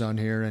 years on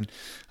here,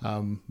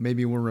 and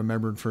maybe we're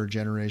remembered for a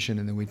generation,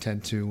 and then we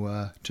tend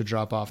to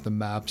drop off the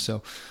map.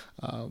 So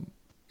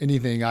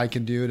anything I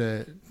can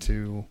do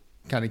to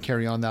kind of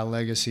carry on that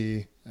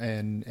legacy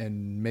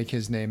and make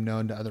his name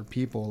known to other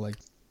people, like,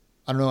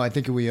 I don't know, I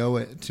think we owe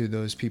it to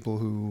those people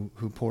who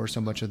pour so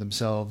much of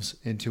themselves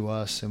into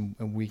us, and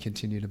we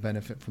continue to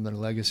benefit from their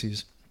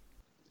legacies.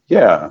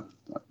 Yeah,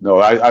 no,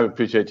 I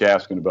appreciate you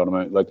asking about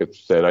him. Like I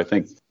said, I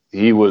think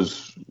he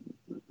was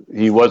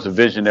a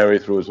visionary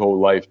through his whole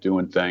life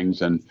doing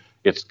things. And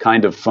it's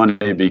kind of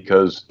funny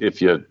because if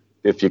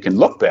you can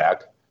look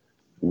back,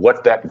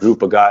 what that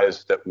group of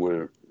guys that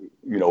were,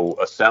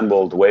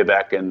 assembled way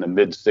back in the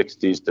mid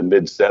 60s to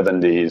mid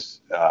 70s,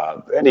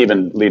 and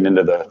even leading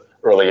into the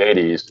early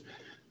 80s,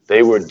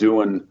 they were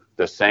doing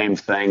the same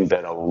thing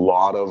that a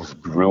lot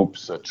of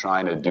groups are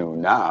trying to do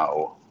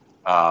now.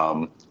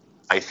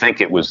 I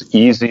think it was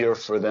easier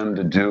for them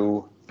to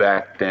do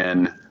back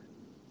then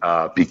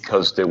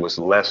because there was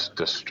less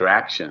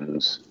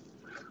distractions,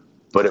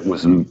 but it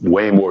was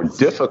way more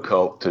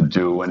difficult to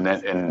do. And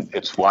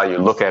it's why you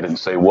look at it and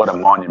say, what a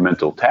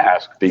monumental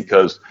task,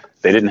 because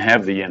they didn't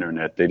have the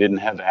internet. They didn't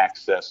have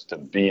access to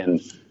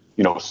being,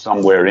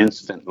 somewhere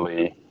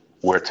instantly,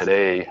 where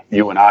today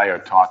you and I are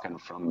talking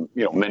from,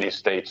 many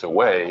states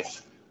away.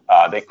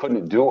 They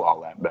couldn't do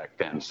all that back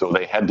then. So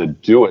they had to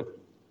do it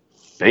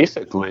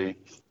basically,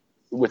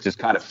 which is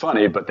kind of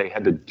funny, but they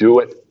had to do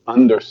it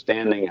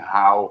understanding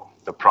how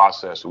the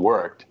process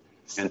worked.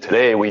 And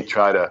today we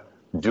try to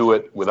do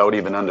it without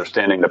even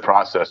understanding the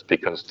process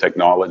because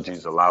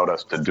technology's allowed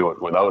us to do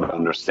it without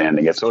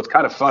understanding it. So it's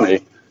kind of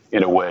funny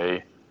in a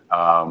way,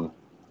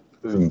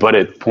 but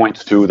it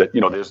points to that,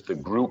 there's the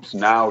groups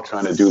now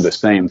trying to do the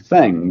same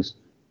things,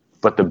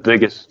 but the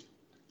biggest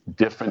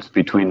difference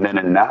between then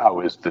and now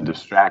is the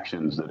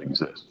distractions that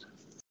exist.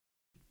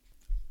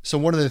 So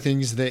one of the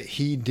things that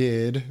he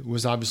did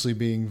was obviously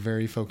being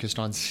very focused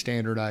on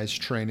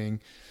standardized training.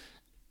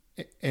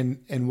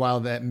 And while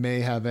that may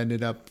have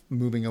ended up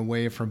moving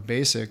away from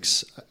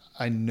basics,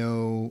 I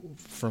know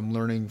from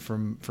learning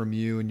from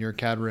you and your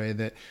cadre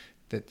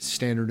that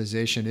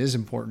standardization is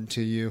important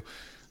to you.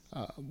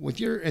 With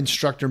your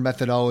instructor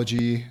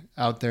methodology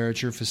out there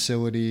at your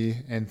facility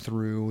and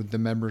through the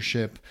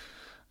membership,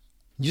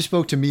 you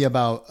spoke to me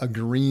about a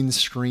green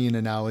screen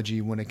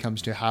analogy when it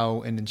comes to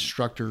how an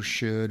instructor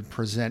should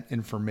present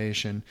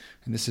information.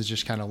 And this is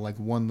just kind of like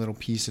one little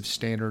piece of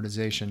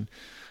standardization.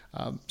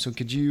 So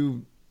could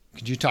you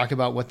talk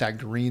about what that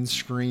green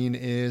screen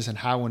is and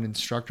how an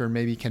instructor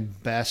maybe can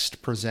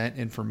best present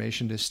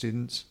information to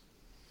students?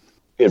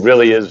 It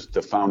really is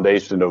the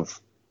foundation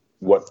of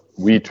what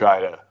we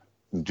try to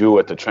do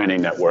at the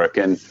Training Network.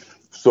 And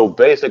so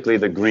basically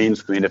the green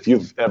screen, if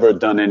you've ever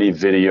done any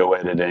video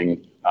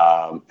editing,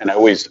 and I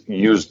always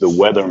use the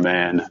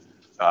weatherman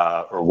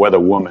or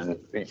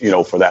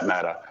weatherwoman, for that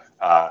matter,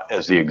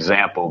 as the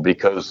example,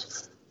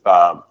 because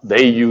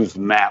they use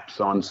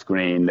maps on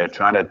screen. They're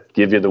trying to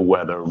give you the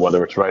weather,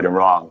 whether it's right or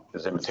wrong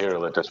is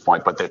immaterial at this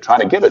point, but they're trying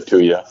to give it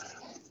to you.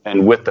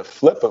 And with the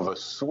flip of a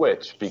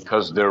switch,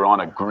 because they're on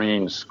a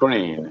green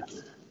screen,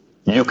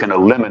 you can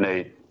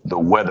eliminate the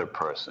weather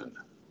person.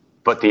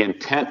 But the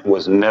intent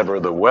was never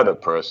the weather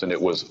person.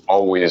 It was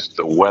always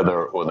the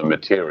weather or the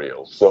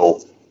material.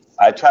 So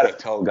I try to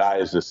tell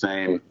guys the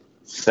same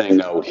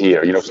thing out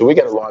here. So we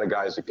get a lot of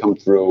guys that come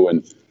through,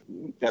 and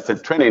at the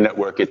training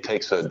network, it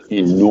takes an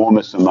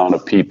enormous amount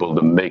of people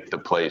to make the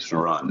place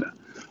run.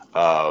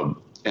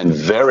 And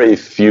very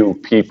few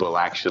people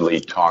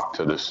actually talk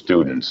to the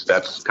students.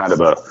 That's kind of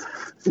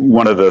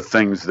one of the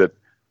things that,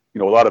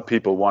 a lot of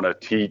people want to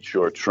teach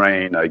or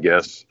train, I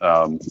guess.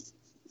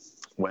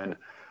 When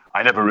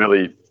I never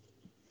really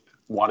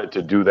wanted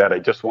to do that. I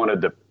just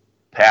wanted to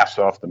pass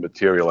off the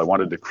material. I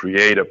wanted to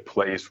create a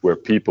place where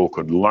people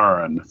could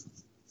learn,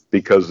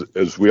 because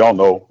as we all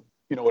know,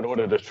 in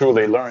order to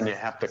truly learn, you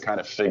have to kind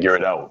of figure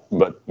it out.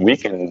 But we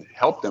can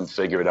help them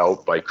figure it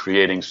out by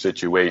creating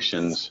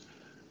situations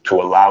to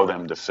allow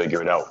them to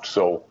figure it out.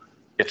 So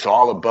it's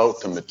all about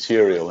the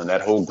material, and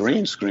that whole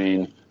green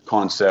screen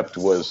concept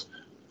was,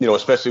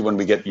 especially when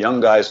we get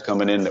young guys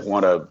coming in that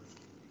want to,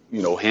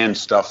 hand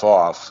stuff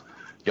off,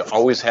 you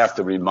always have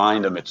to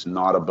remind them it's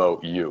not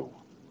about you.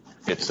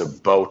 It's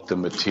about the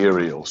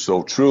material.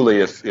 So truly,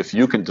 if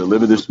you can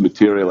deliver this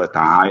material at the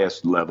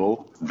highest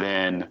level,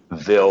 then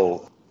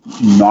they'll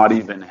not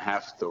even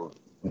have to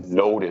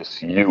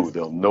notice you.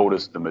 They'll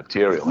notice the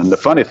material. And the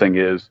funny thing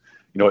is,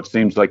 it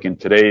seems like in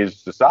today's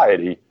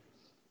society,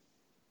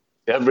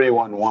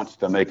 everyone wants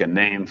to make a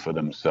name for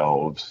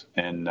themselves.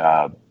 And,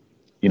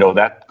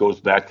 that goes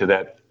back to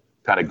that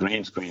kind of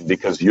green screen,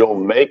 because you'll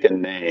make a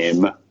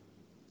name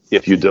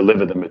if you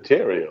deliver the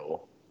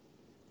material,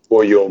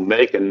 or you'll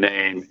make a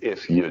name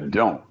if you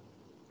don't.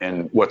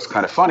 And what's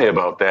kind of funny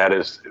about that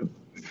is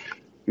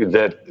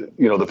that,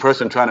 the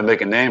person trying to make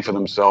a name for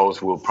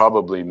themselves will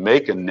probably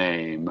make a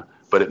name,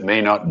 but it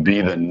may not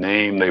be the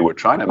name they were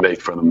trying to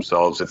make for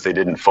themselves if they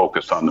didn't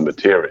focus on the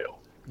material.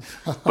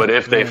 But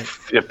if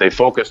they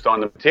focused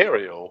on the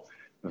material,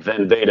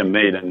 then they'd have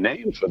made a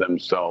name for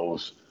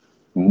themselves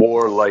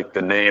more like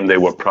the name they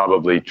were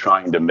probably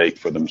trying to make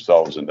for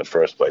themselves in the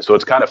first place. So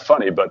it's kind of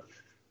funny, but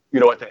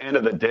at the end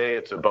of the day,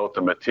 it's about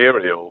the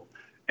material.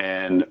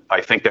 And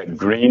I think that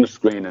green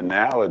screen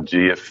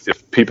analogy,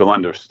 if people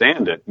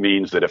understand it,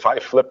 means that if I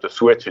flipped a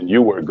switch and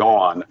you were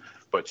gone,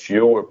 but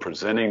you were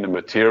presenting the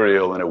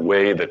material in a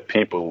way that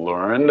people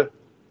learned,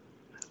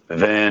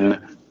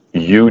 then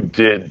you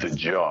did the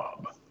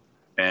job.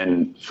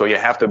 And so you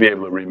have to be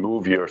able to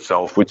remove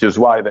yourself, which is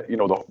why the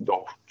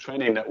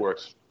training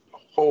network's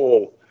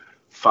whole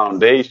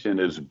foundation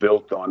is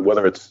built on,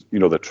 whether it's,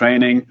 the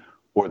training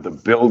or the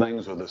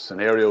buildings or the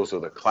scenarios or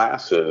the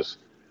classes,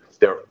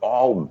 they're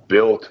all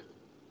built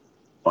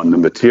on the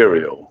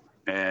material.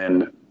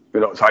 And,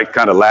 so I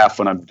kind of laugh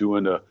when I'm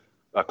doing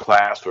a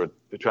class or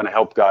trying to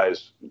help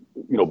guys,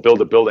 build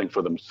a building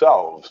for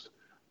themselves.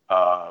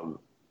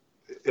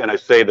 And I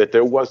say that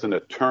there wasn't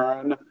a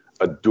turn,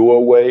 a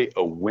doorway,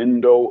 a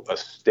window, a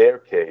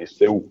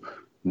staircase.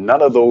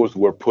 None of those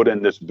were put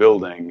in this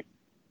building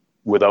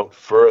without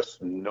first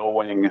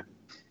knowing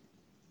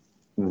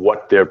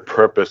what their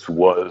purpose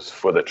was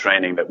for the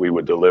training that we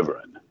were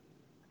delivering.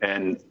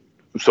 And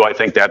so I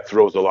think that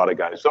throws a lot of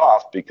guys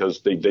off,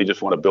 because they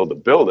just want to build a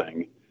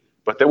building,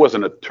 but there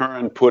wasn't a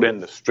turn put in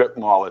the strip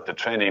mall at the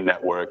training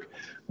network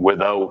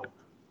without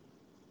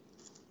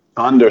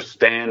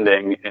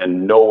understanding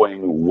and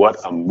knowing what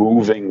a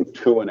moving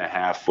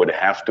 2.5 would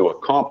have to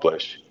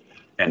accomplish,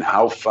 and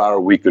how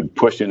far we could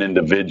push an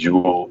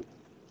individual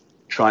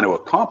trying to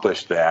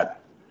accomplish that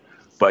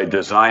by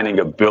designing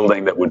a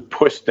building that would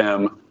push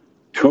them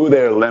to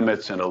their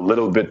limits and a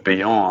little bit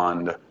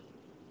beyond.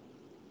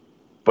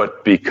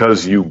 But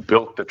because you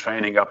built the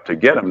training up to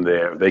get them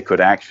there, they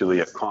could actually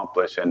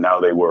accomplish, and now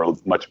they were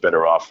much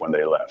better off when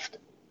they left.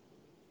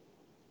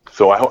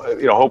 So I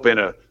hope in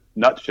a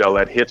nutshell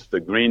that hits the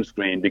green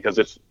screen, because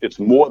it's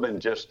more than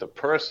just a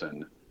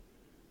person,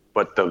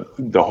 but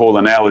the whole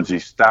analogy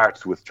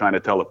starts with trying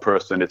to tell a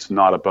person it's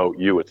not about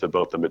you, it's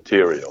about the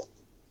material.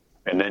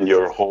 And then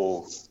your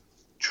whole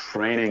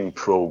training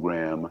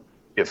program,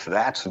 if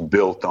that's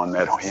built on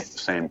that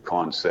same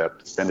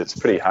concept, then it's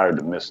pretty hard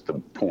to miss the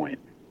point.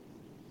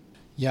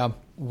 Yeah,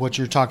 what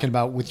you're talking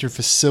about with your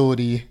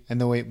facility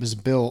and the way it was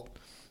built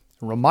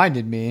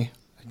reminded me,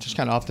 just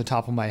kind of off the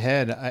top of my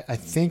head, I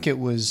think it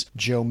was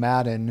Joe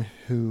Madden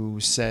who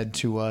said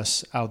to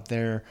us out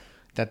there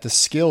that the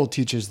skill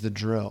teaches the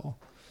drill.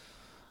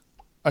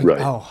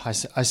 Right. I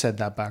said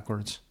that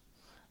backwards.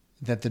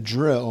 That the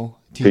drill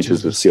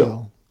teaches the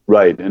skill.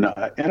 Right. And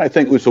I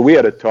think, so we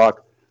had a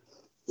talk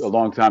a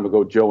long time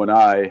ago, Joe and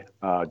I.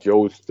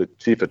 Joe's the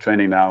chief of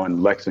training now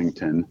in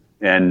Lexington.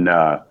 And,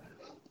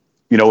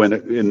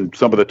 in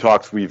some of the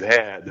talks we've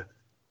had,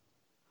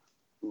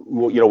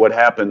 what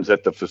happens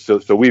at the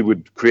facility. So we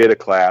would create a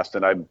class,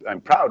 and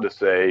I'm proud to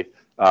say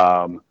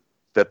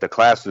that the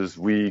classes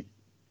we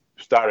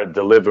started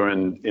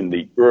delivering in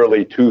the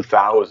early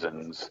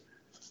 2000s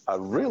are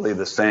really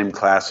the same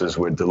classes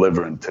we're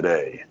delivering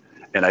today.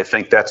 And I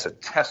think that's a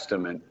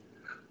testament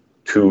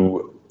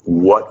to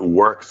what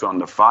works on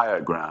the fire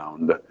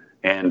ground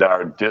and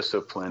our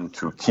discipline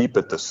to keep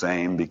it the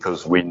same,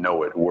 because we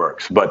know it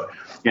works. But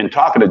in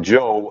talking to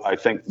Joe, I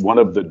think one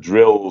of the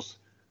drills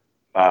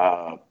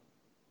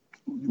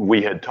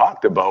we had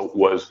talked about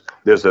was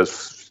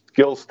there's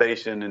skill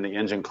station in the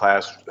engine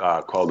class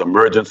called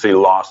emergency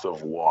loss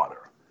of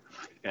water.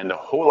 And the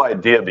whole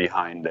idea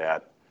behind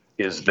that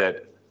is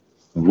that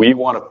we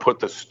want to put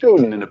the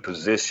student in a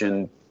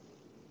position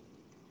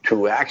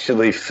to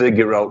actually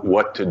figure out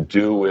what to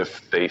do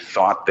if they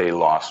thought they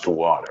lost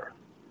water.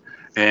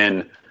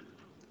 And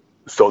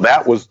so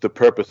that was the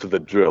purpose of the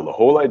drill. The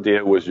whole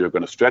idea was you're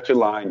going to stretch a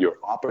line, you're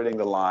operating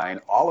the line,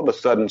 all of a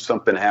sudden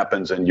something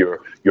happens and you're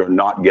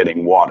not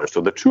getting water.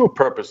 So the true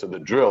purpose of the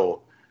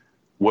drill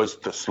was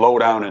to slow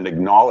down and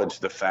acknowledge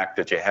the fact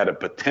that you had a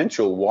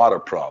potential water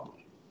problem.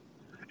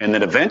 And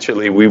then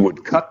eventually we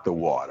would cut the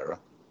water,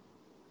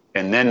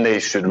 and then they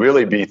should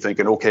really be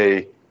thinking,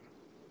 okay,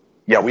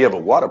 yeah, we have a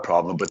water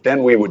problem, but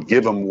then we would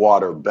give them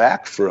water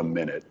back for a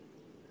minute,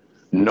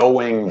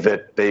 knowing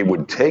that they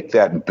would take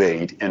that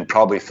bait and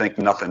probably think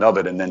nothing of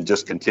it and then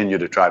just continue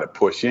to try to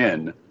push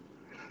in.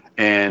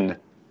 And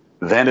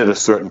then at a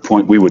certain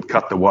point, we would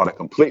cut the water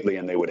completely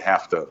and they would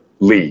have to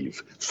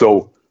leave.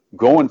 So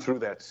going through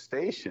that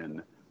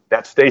station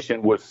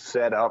was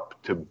set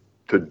up to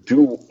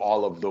do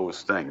all of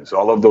those things.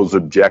 All of those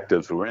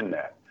objectives were in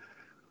that.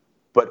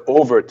 But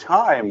over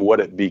time,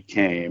 what it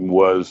became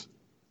was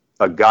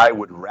a guy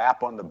would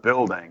rap on the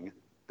building,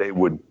 they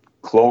would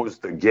close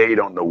the gate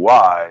on the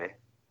Y,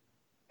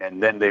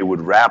 and then they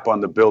would rap on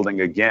the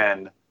building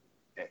again,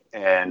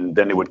 and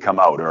then it would come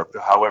out, or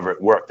however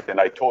it worked. And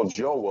I told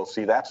Joe, well,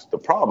 see, that's the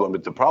problem.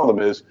 But the problem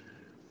is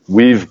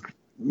we've,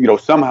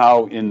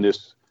 somehow in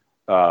this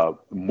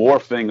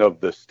morphing of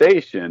the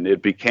station,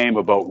 it became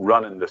about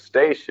running the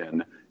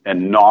station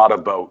and not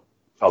about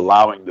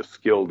allowing the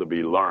skill to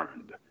be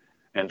learned.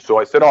 And so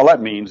I said, all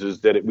that means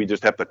is that we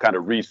just have to kind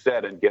of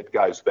reset and get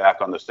guys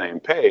back on the same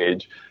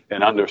page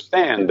and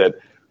understand that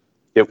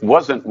it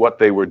wasn't what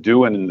they were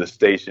doing in the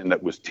station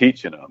that was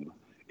teaching them.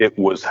 It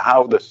was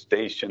how the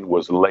station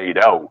was laid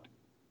out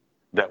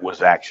that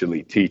was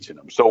actually teaching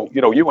them. So,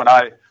 you and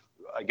I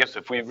guess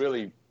if we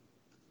really,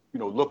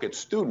 look at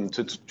students,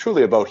 it's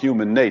truly about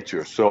human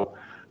nature. So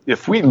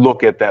if we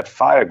look at that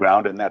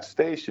fireground and that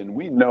station,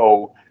 we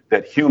know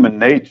that human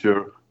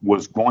nature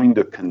was going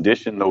to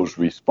condition those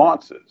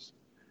responses.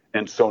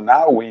 And so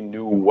now we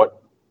knew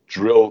what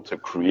drill to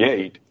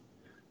create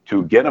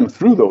to get them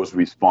through those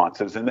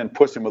responses and then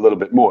push them a little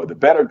bit more. The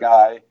better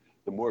guy,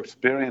 the more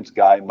experienced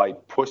guy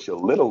might push a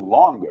little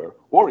longer,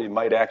 or he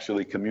might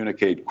actually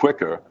communicate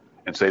quicker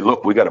and say,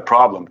 look, we got a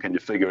problem. Can you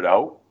figure it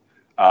out?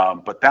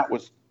 But that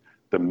was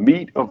the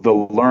meat of the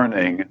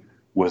learning,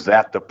 was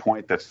at the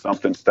point that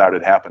something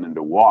started happening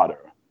to water.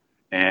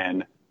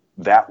 And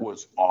that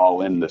was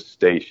all in the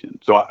station.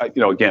 So,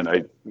 again,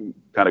 I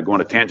kind of go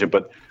on a tangent,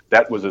 but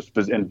that was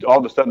and all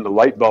of a sudden the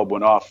light bulb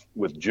went off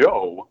with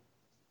Joe,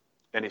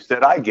 and he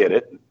said, I get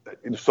it.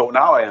 So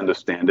now I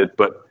understand it.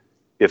 But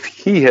if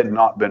he had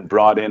not been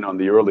brought in on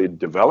the early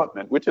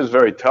development, which is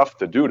very tough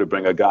to do, to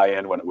bring a guy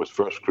in when it was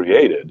first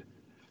created,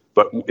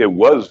 but it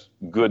was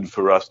good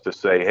for us to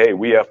say, hey,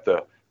 we have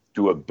to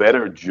do a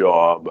better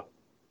job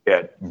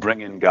at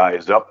bringing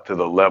guys up to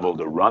the level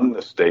to run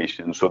the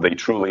station so they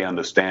truly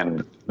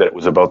understand that it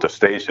was about the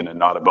station and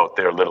not about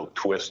their little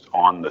twist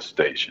on the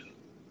station.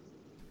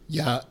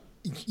 Yeah.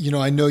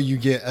 I know you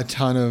get a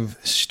ton of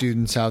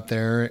students out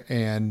there,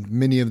 and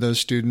many of those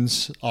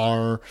students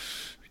are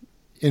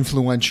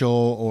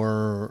influential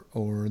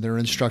or they're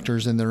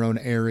instructors in their own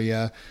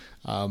area.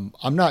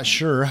 I'm not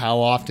sure how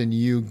often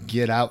you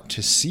get out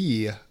to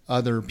see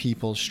other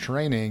people's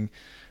training,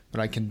 but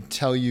I can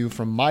tell you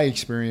from my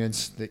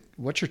experience that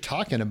what you're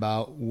talking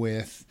about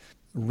with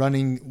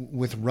running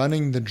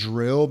the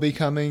drill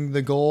becoming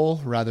the goal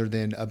rather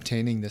than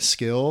obtaining the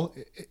skill,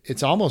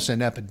 it's almost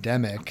an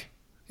epidemic.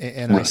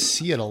 And I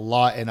see it a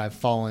lot, and I've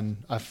fallen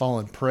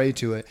prey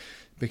to it,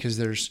 because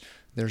there's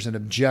an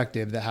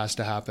objective that has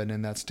to happen,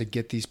 and that's to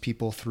get these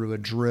people through a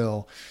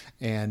drill,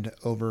 and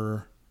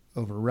over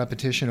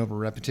repetition,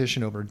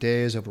 over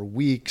days, over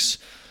weeks,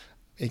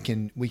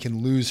 we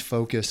can lose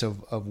focus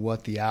of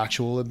what the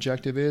actual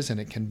objective is, and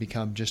it can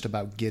become just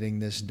about getting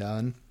this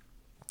done.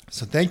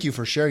 So thank you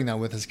for sharing that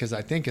with us, because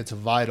I think it's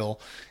vital,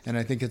 and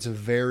I think it's a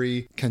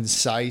very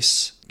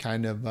concise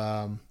kind of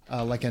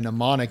like a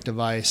mnemonic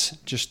device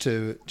just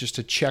to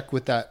check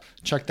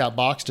that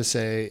box to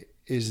say,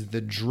 is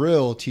the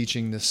drill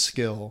teaching the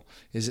skill?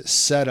 Is it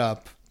set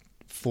up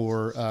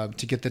for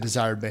to get the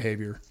desired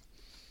behavior?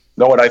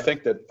 No, and I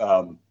think that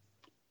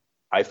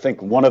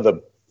one of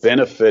the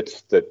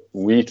benefits that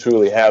we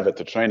truly have at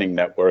the Training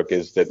Network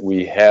is that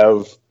we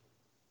have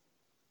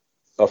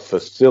a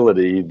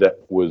facility that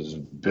was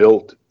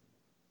built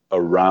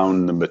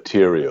around the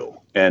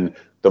material. And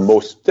the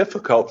most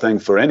difficult thing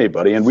for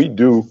anybody, and we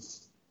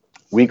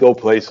go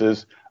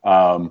places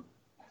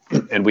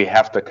and we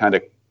have to kind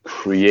of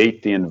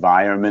create the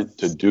environment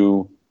to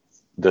do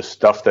the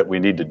stuff that we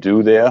need to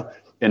do there.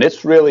 And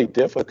it's really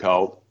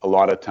difficult a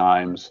lot of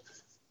times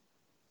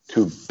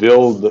to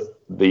build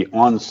the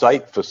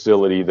on-site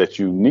facility that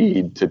you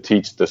need to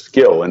teach the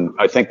skill. And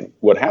I think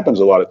what happens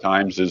a lot of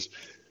times is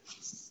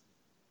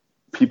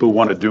people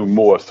want to do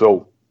more.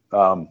 So,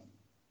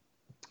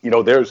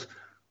 there's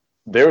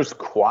there's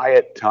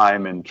quiet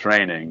time in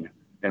training.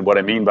 And what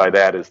I mean by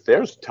that is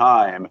there's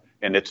time,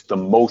 and it's the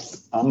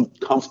most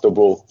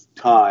uncomfortable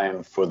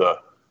time for the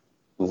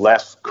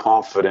less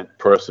confident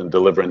person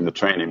delivering the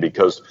training,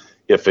 because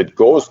if it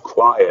goes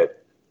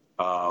quiet,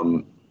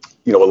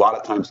 a lot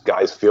of times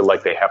guys feel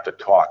like they have to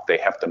talk, they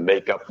have to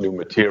make up new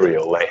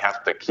material, they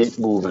have to keep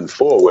moving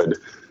forward,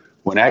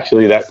 when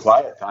actually that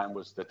quiet time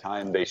was the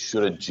time they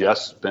should have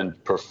just been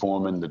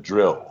performing the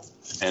drill.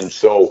 And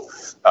so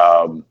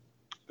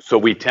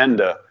we tend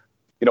to,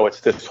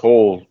 it's this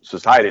whole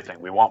society thing.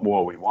 We want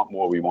more, we want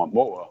more, we want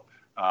more.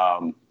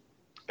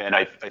 And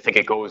I think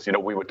it goes,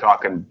 we were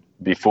talking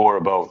before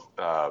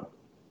about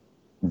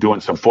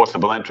doing some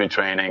forcible entry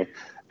training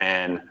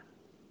and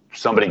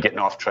somebody getting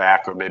off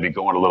track or maybe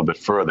going a little bit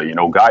further.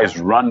 Guys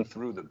run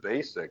through the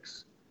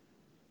basics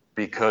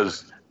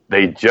because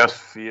they just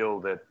feel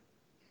that,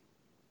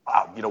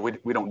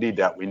 we don't need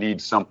that. We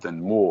need something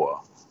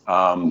more.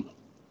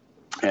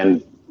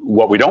 And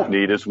what we don't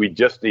need is we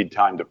just need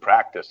time to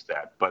practice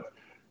that. But,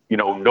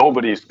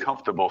 nobody's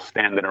comfortable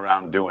standing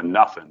around doing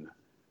nothing.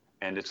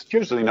 And it's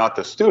usually not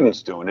the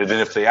students doing it.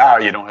 And if they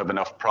are, you don't have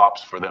enough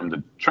props for them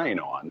to train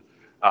on.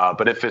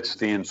 But if it's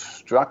the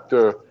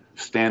instructor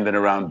standing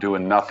around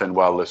doing nothing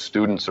while the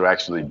students are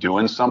actually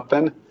doing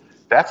something,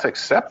 that's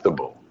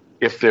acceptable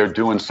if they're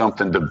doing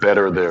something to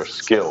better their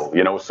skill,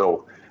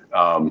 So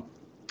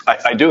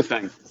I do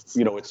think,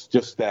 it's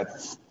just that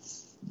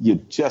you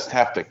just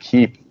have to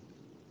keep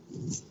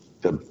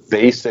the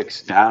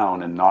basics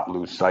down and not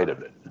lose sight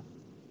of it.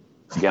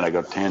 Again, I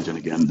got tangent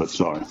again, but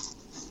sorry.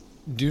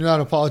 Do not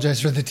apologize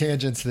for the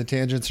tangents. The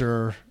tangents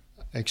are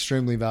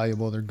extremely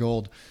valuable. They're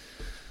gold.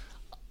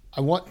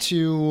 I want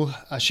to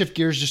shift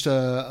gears just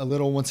a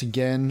little once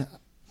again.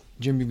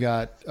 Jim, you've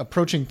got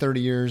approaching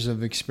 30 years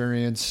of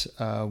experience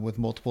with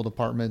multiple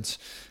departments.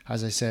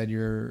 As I said,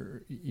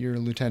 you're a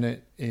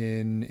lieutenant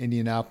in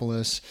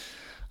Indianapolis.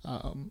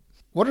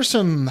 What are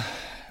some,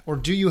 or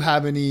do you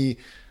have any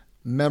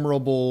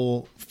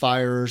memorable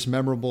fires,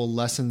 memorable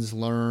lessons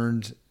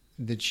learned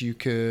that you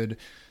could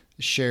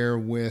share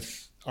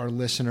with our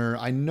listener?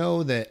 I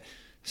know that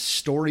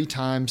story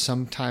time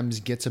sometimes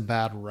gets a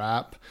bad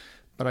rap,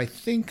 but I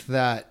think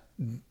that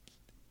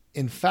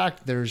in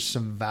fact there's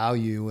some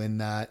value in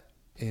that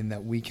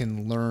we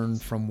can learn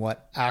from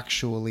what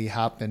actually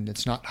happened.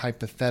 It's not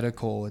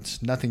hypothetical.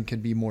 Nothing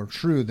could be more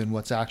true than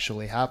what's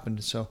actually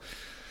happened. So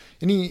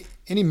any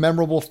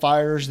memorable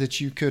fires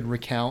that you could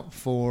recount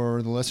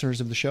for the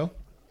listeners of the show?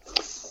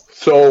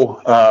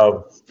 So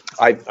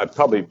I'm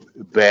probably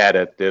bad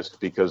at this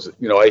because,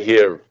 I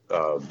hear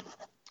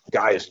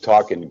guys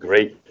talk in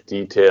great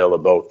detail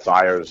about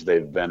fires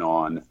they've been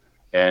on.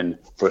 And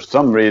for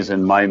some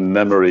reason, my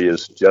memory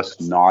is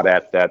just not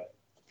at that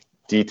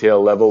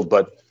detail level.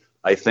 But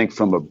I think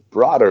from a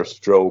broader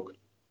stroke,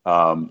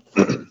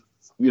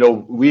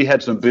 we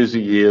had some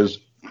busy years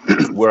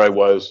where I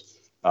was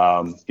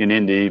in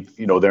Indy.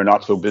 They're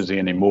not so busy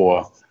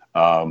anymore.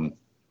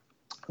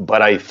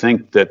 But I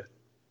think that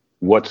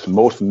what's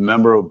most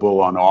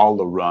memorable on all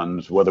the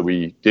runs, whether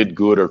we did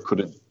good or could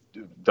have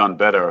done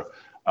better,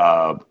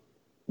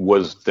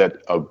 was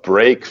that a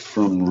break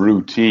from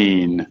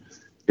routine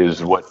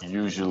is what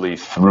usually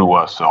threw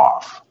us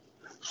off.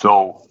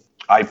 So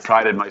I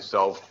prided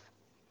myself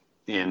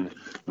in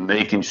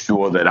making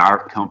sure that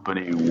our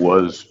company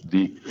was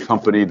the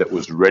company that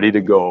was ready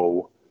to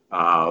go.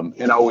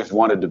 And I always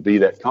wanted to be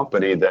that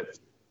company that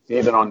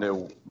even on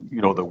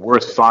the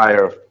worst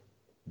fire,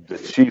 the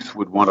chiefs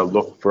would want to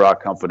look for our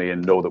company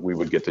and know that we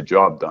would get the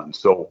job done.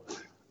 So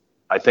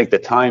I think the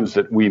times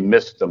that we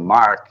missed the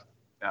mark,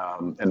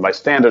 and my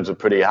standards are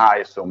pretty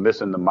high, so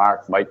missing the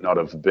mark might not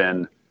have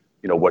been,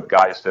 what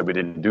guys said we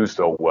didn't do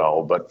so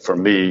well. But for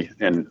me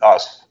and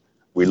us,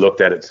 we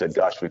looked at it and said,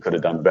 gosh, we could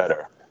have done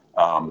better.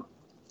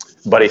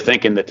 But I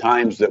think in the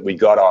times that we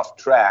got off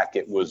track,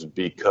 it was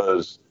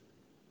because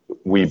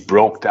we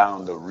broke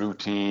down the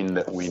routine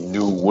that we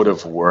knew would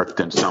have worked,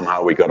 and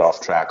somehow we got off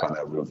track on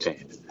that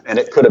routine. And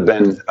it could have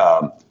been,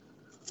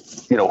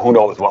 who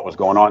knows what was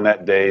going on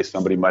that day.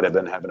 Somebody might have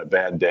been having a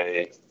bad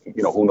day.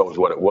 Who knows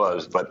what it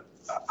was. But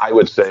I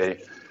would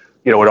say,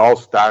 it all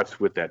starts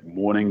with that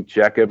morning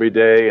check every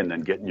day, and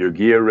then getting your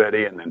gear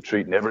ready, and then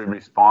treating every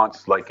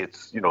response like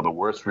it's, the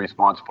worst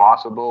response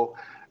possible,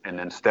 and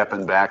then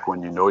stepping back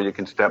when you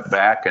can step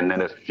back. And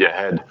then if you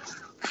had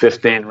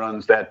 15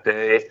 runs that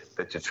day,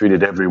 that you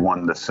treated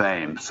everyone the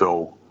same.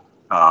 So,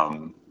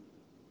 again,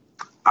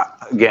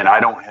 I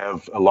don't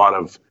have a lot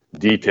of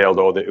detail,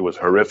 though, that it was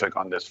horrific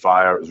on this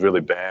fire, it was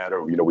really bad,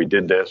 or, we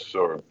did this,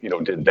 or,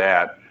 did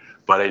that.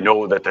 But I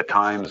know that the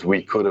times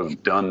we could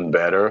have done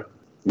better,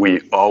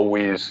 we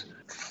always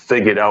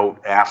figured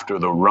out after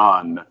the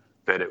run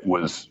that it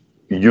was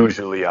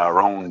usually our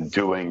own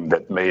doing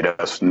that made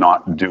us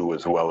not do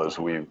as well as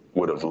we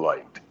would have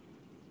liked.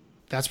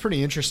 That's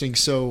pretty interesting.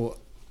 So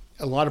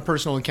a lot of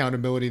personal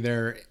accountability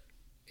there.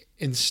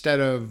 instead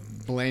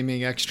of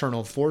blaming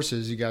external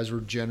forces, you guys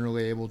were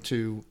generally able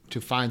to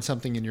find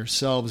something in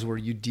yourselves where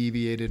you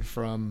deviated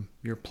from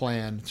your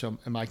plan. So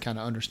am I kind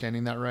of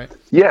understanding that right?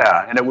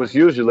 Yeah, and it was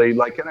usually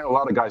like, and a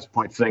lot of guys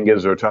point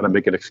fingers or try to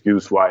make an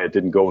excuse why it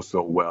didn't go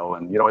so well.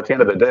 And, at the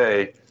end of the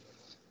day,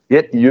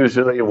 it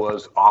usually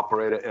was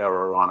operator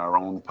error on our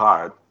own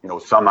part.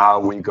 Somehow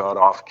we got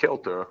off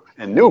kilter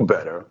and knew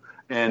better.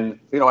 And,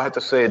 I have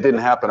to say it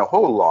didn't happen a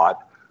whole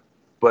lot,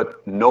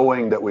 but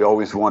knowing that we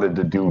always wanted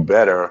to do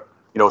better,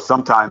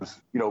 sometimes,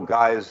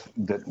 guys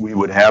that we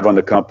would have on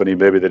the company,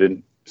 maybe they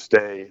didn't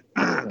stay.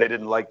 They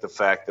didn't like the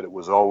fact that it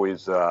was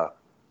always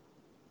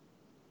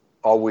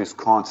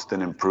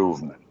constant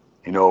improvement.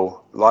 A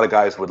lot of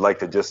guys would like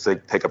to just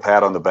take a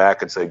pat on the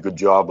back and say, good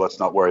job, let's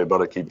not worry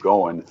about it, keep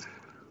going.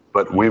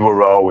 But we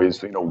were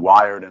always,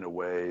 wired in a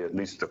way, at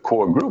least the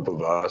core group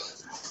of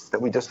us, that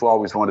we just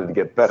always wanted to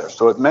get better.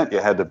 So it meant you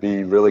had to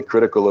be really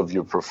critical of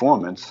your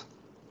performance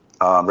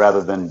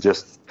rather than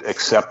just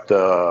accept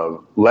a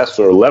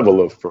lesser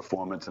level of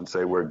performance and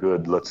say, we're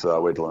good, let's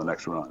wait till the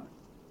next run.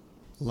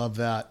 Love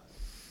that.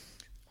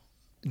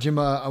 Jim,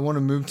 I want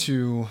to move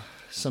to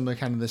some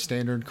of the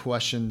standard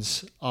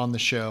questions on the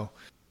show.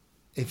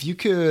 If you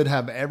could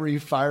have every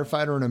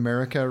firefighter in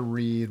America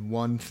read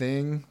one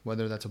thing,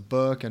 whether that's a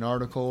book, an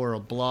article, or a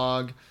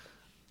blog,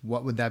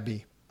 what would that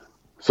be?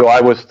 So I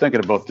was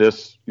thinking about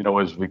this,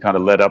 as we kind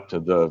of led up to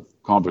the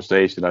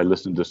conversation. I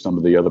listened to some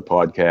of the other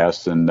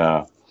podcasts, and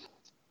I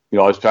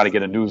was trying to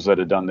get a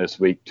newsletter done this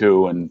week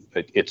too. And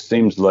it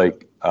seems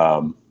like,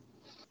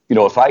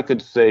 if I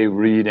could say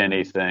read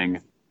anything,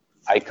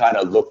 I kind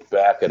of looked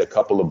back at a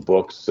couple of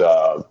books.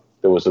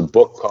 There was a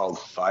book called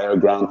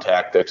Fireground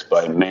Tactics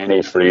by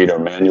Manuel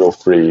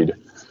Freed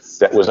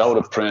that was out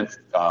of print,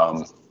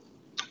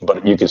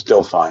 but you can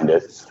still find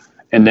it.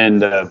 And then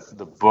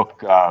the book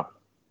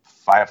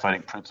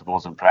Firefighting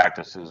Principles and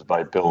Practices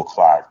by Bill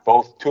Clark,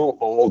 both two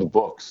old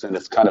books. And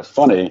it's kind of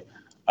funny,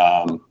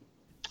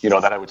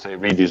 that I would say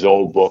read these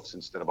old books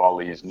instead of all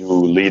these new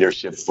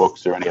leadership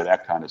books or any of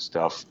that kind of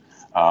stuff.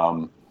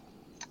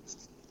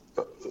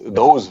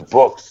 Those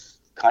books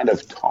kind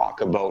of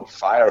talk about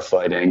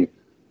firefighting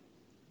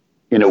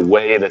in a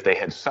way that they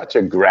had such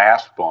a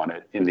grasp on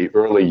it in the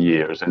early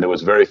years, and there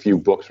was very few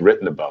books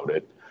written about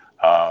it.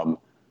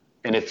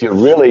 And if you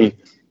read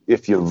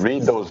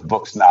those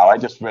books now, I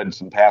just read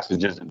some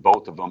passages in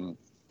both of them,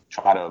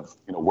 try to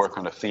work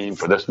on a theme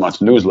for this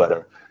month's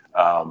newsletter.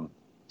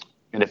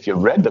 And if you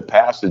read the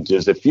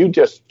passages, if you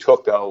just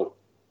took out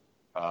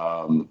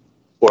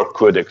or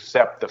could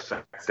accept the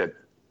fact that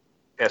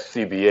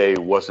SCBA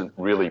wasn't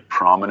really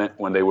prominent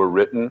when they were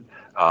written,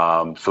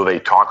 so they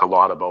talk a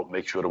lot about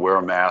make sure to wear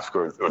a mask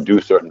or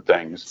do certain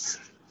things.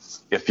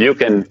 If you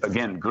can,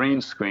 again,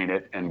 green screen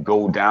it and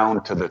go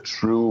down to the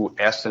true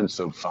essence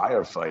of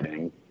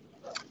firefighting,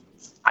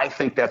 I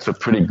think that's a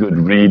pretty good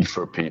read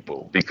for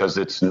people because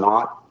it's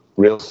not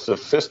real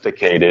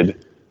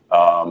sophisticated,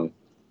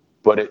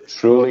 but it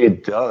truly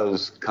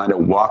does kind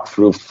of walk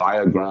through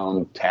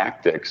fireground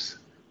tactics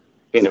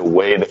in a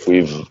way that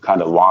we've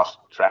kind of lost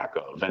track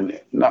of. And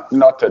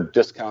not to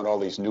discount all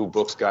these new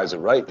books guys are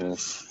writing,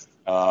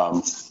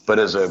 but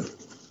as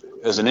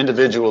an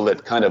individual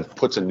that kind of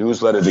puts a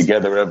newsletter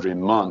together every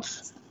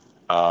month,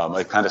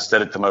 I kind of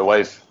said it to my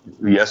wife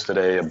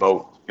yesterday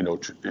about,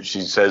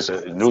 she says,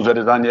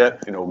 newsletter done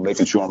yet?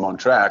 Making sure I'm on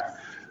track.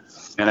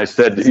 And I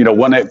said,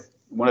 one of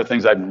the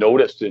things I've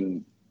noticed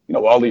in,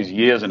 all these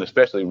years and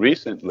especially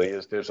recently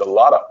is there's a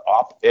lot of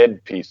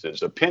op-ed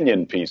pieces,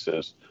 opinion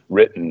pieces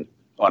written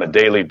on a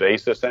daily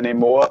basis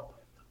anymore,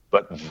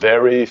 but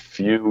very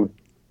few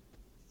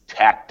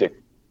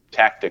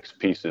tactics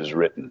pieces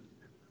written,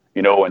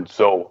 and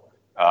so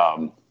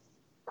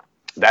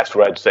that's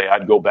where I'd say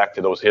I'd go back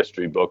to those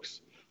history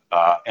books.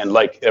 And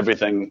like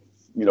everything,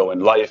 in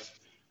life,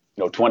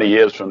 20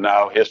 years from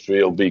now,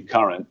 history will be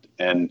current.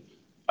 And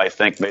I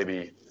think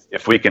maybe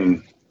if we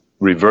can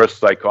reverse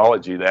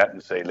psychology that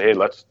and say, hey,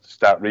 let's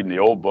start reading the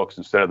old books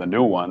instead of the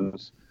new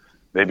ones,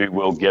 maybe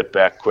we'll get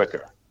back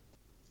quicker.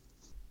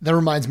 That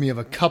reminds me of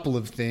a couple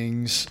of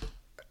things.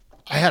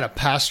 I had a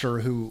pastor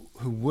who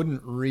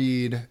wouldn't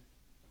read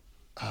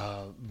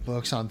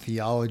books on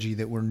theology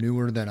that were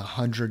newer than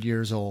 100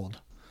 years old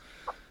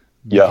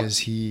because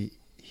he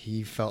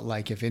felt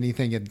like if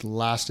anything had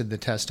lasted the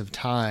test of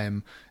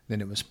time,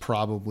 then it was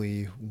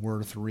probably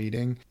worth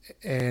reading.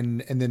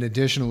 And then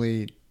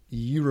additionally,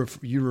 you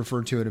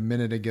referred to it a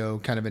minute ago,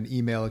 kind of an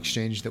email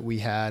exchange that we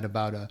had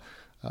about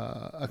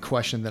a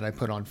question that I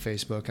put on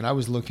Facebook, and I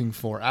was looking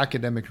for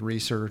academic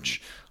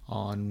research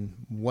on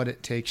what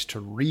it takes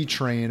to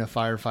retrain a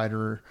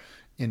firefighter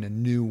in a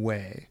new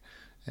way.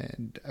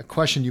 And a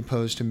question you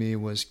posed to me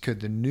was,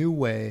 could the new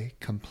way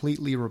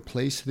completely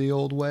replace the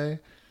old way?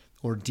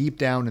 Or deep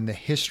down in the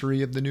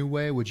history of the new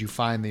way, would you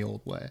find the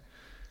old way?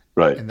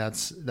 Right. And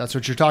that's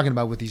what you're talking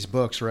about with these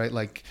books, right?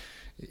 Like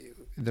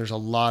there's a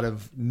lot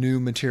of new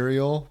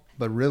material,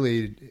 but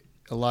really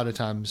a lot of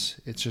times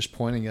it's just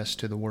pointing us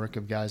to the work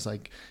of guys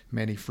like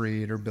Manny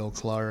Freed or Bill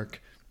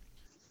Clark.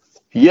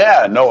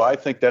 Yeah, no, I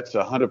think that's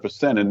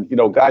 100%.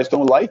 And, guys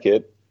don't like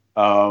it.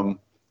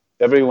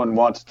 Everyone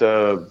wants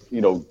to,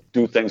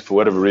 do things for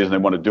whatever reason they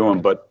want to do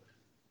them. But,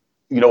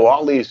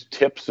 all these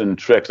tips and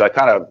tricks,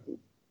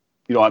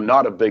 I'm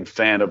not a big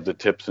fan of the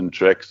tips and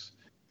tricks.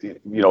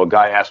 A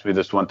guy asked me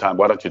this one time,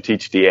 why don't you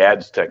teach the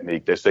ads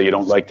technique? They say you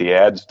don't like the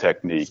ads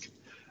technique.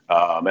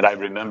 And I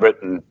remember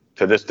it, and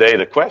to this day,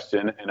 the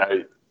question, and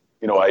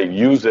I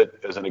use it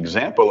as an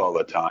example all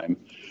the time.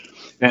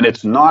 And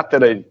it's not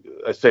that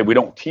I say we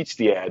don't teach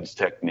the ads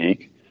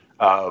technique,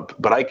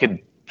 but I could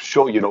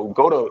show,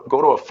 go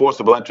to a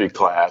forcible entry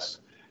class,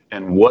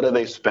 and what do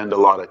they spend a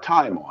lot of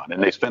time on?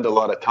 And they spend a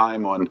lot of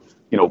time on,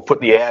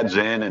 putting the ads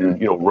in and,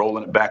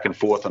 rolling it back and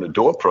forth on a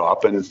door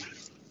prop. And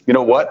you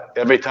know what?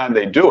 Every time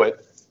they do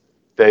it,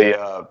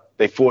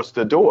 they force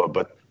the door.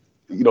 But,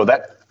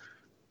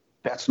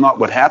 that's not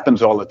what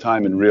happens all the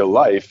time in real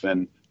life.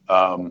 And,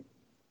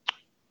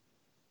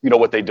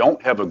 what they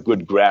don't have a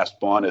good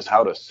grasp on is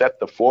how to set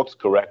the forks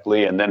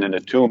correctly, and then in a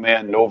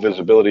two-man, no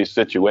visibility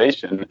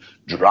situation,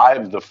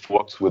 drive the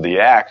forks with the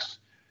axe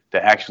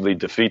to actually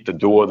defeat the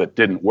door that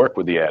didn't work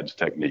with the ads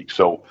technique.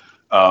 So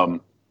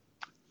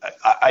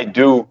I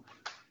do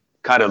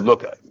kind of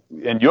look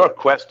in your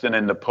question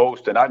in the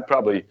post, and I'd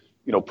probably,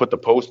 put the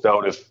post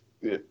out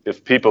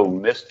if people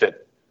missed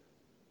it,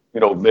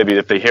 maybe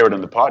if they hear it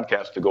in the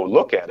podcast, to go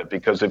look at it.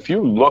 Because if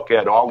you look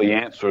at all the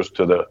answers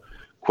to the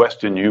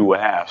question you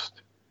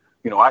asked,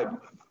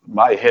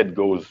 my head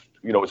goes,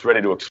 it's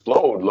ready to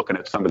explode looking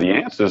at some of the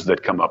answers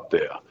that come up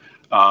there.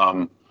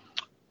 And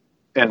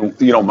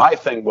my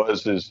thing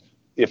is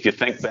if you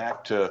think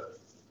back to,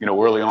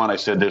 early on, I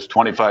said there's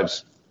 25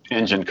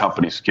 engine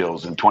company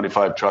skills and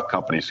 25 truck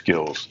company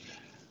skills.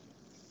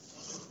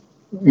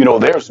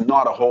 There's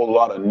not a whole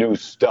lot of new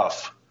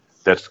stuff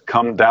that's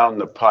come down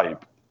the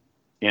pipe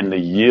in the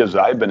years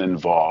I've been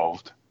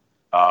involved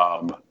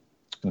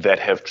that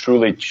have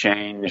truly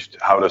changed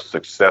how to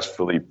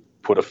successfully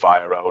put a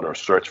fire out or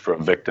search for a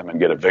victim and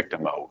get a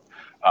victim out.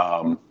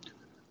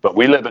 But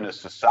we live in a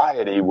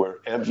society where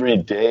every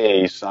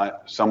day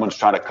someone's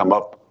trying to come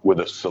up with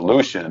a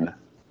solution,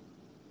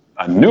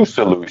 a new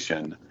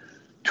solution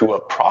to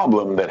a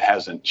problem that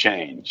hasn't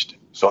changed.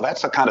 So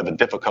that's a kind of a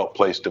difficult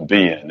place to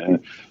be in.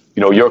 And,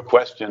 your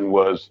question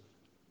was,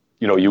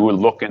 you were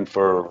looking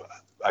for,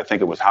 I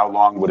think it was how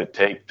long would it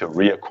take to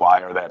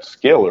reacquire that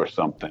skill or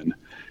something.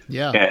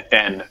 Yeah.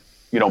 And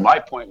my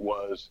point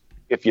was,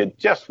 if you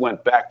just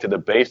went back to the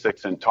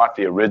basics and taught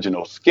the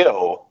original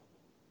skill,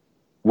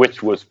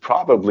 which was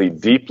probably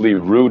deeply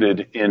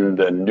rooted in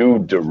the new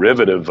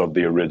derivative of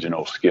the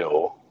original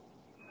skill,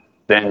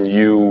 then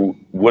you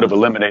would have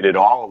eliminated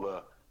all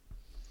the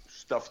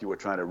stuff you were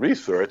trying to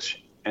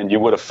research, and you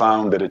would have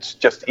found that it's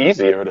just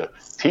easier to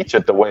teach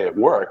it the way it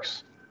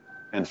works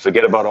and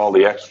forget about all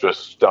the extra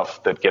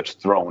stuff that gets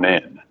thrown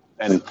in.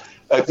 And,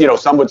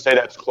 some would say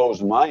that's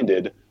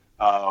closed-minded,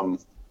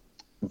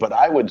 but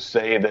I would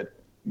say that,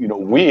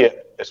 we,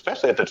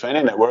 especially at the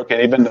Training Network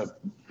and even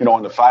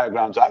on the fire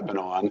grounds I've been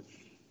on,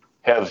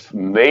 have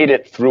made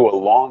it through a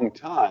long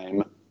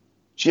time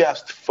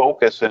just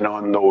focusing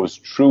on those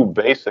true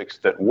basics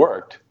that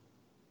worked.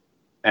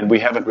 And we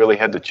haven't really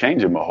had to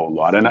change them a whole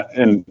lot.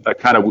 And I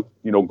kind of,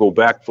 go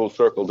back full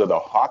circle to the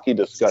hockey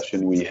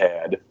discussion we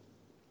had.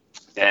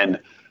 And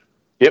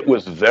it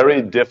was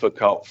very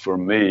difficult for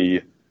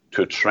me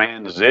to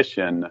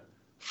transition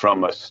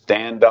from a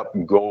stand-up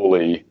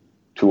goalie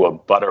to a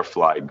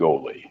butterfly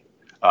goalie.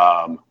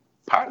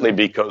 Partly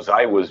because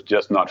I was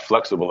just not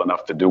flexible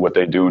enough to do what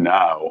they do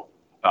now.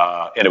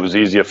 And it was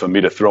easier for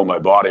me to throw my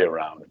body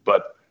around.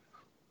 But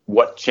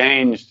what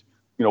changed,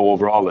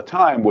 over all the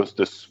time was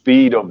the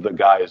speed of the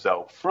guys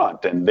out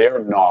front and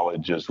their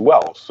knowledge as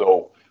well.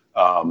 So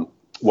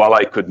while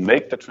I could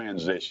make the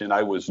transition,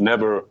 I was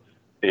never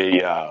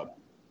a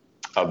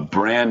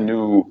brand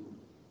new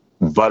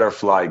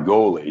butterfly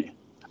goalie.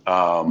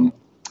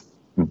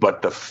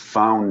 But the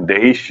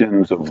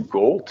foundations of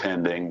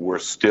goaltending were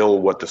still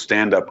what the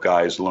stand-up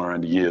guys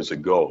learned years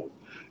ago.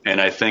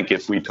 And I think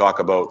if we talk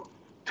about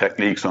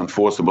techniques on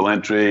forcible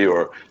entry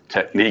or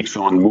techniques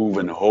on move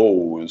and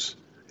hose,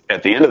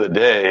 at the end of the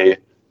day,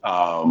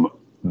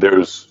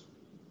 there's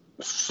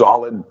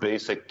solid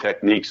basic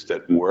techniques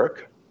that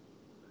work.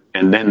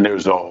 And then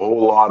there's a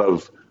whole lot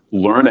of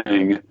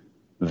learning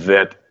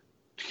that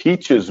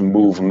teaches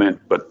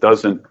movement but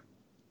doesn't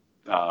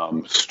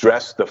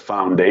stress the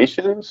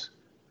foundations.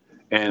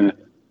 And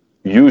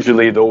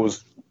usually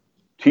those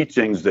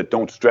teachings that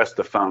don't stress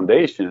the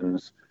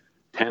foundations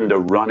tend to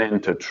run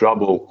into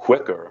trouble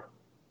quicker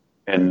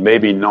and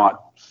maybe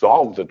not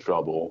solve the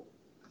trouble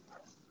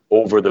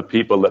over the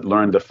people that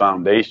learned the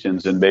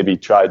foundations and maybe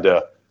tried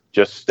to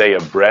just stay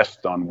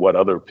abreast on what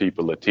other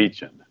people are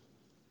teaching.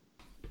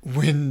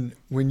 When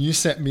you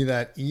sent me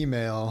that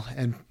email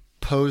and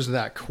posed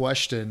that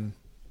question,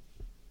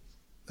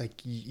 like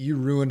you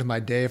ruined my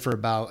day for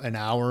about an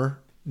hour.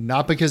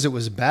 Not because it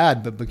was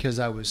bad, but because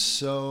I was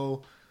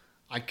so,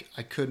 I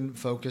couldn't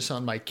focus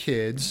on my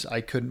kids.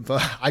 I couldn't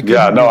I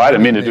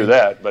didn't mean to do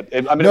that, but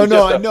I mean,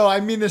 no, I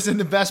mean this in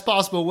the best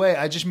possible way.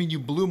 I just mean you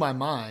blew my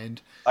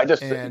mind.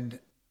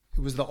 it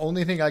was the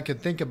only thing I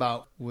could think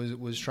about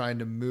was trying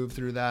to move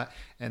through that.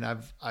 And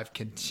I've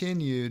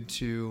continued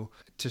to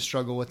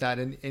struggle with that.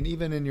 And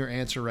even in your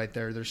answer right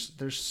there,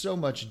 there's so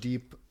much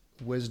deep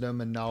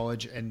wisdom and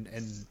knowledge.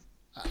 And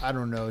I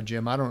don't know,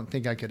 Jim, I don't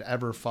think I could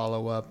ever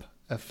follow up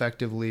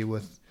effectively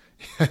with.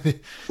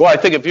 Well, I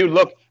think if you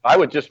look, I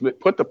would just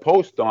put the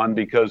post on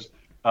because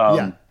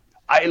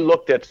I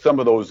looked at some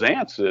of those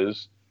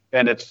answers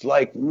and it's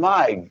like,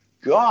 my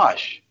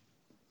gosh,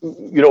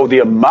 the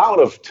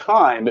amount of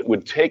time it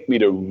would take me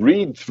to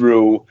read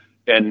through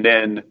and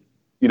then,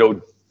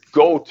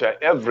 go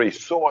to every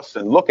source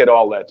and look at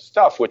all that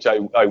stuff, which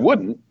I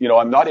wouldn't,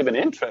 I'm not even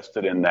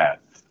interested in that.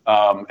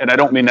 And I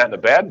don't mean that in a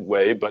bad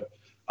way, but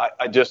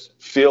I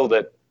just feel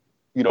that,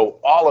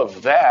 all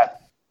of that,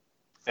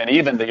 and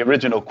even the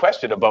original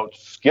question about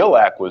skill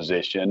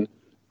acquisition,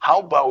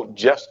 how about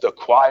just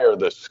acquire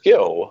the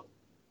skill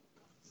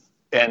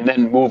and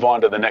then move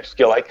on to the next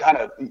skill? I kind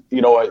of,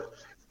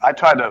 I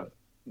try to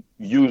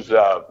use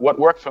what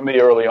worked for me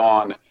early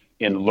on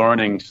in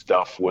learning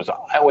stuff was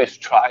I always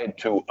tried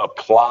to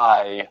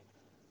apply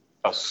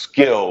a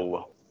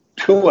skill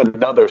to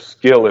another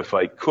skill if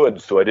I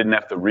could, so I didn't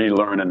have to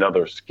relearn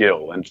another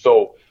skill. And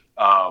so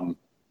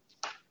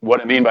what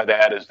I mean by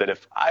that is that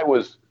if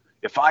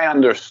I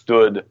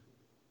understood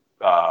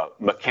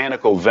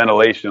mechanical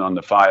ventilation on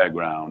the fire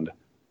ground,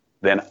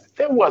 then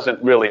there wasn't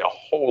really a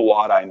whole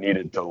lot I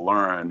needed to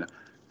learn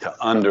to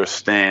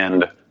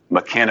understand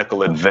mechanical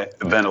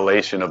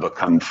ventilation of a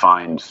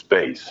confined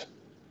space.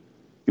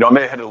 I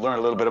may have had to learn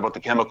a little bit about the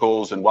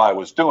chemicals and why I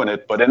was doing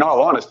it, but in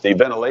all honesty,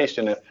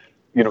 ventilation,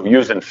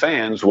 using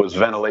fans was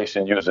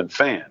ventilation using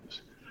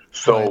fans.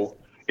 So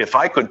if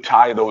I could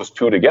tie those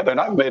two together,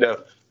 and I've made it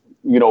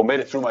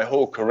through my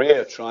whole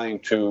career trying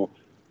to,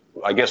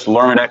 I guess,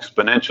 learn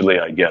exponentially,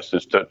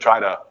 is to try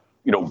to,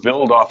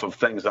 build off of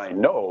things I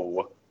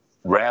know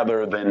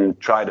rather than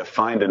try to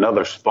find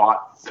another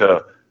spot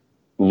to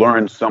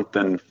learn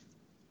something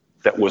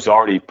that was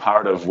already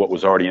part of what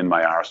was already in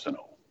my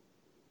arsenal.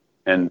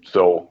 And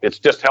so it's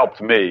just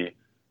helped me.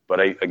 But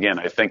I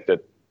think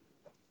that,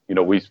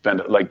 we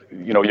spend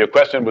your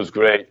question was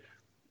great.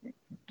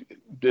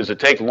 Does it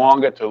take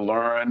longer to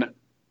learn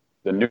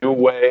the new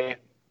way,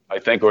 I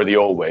think, or the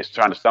old way? It's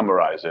trying to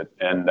summarize it.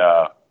 And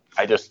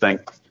I just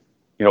think,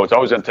 it's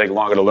always going to take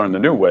longer to learn the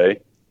new way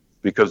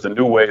because the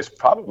new way is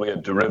probably a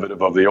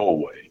derivative of the old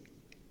way.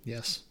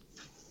 Yes.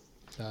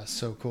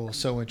 So cool.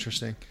 So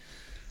interesting.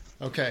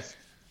 Okay.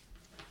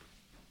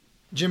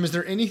 Jim, is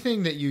there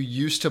anything that you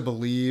used to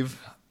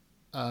believe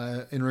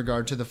in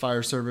regard to the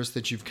fire service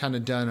that you've kind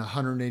of done a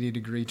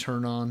 180-degree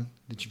turn on,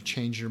 that you've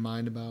changed your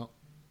mind about?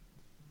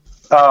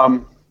 I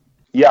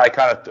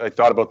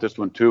thought about this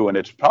one too, and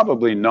it's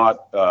probably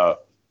not,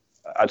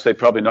 I'd say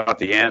probably not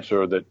the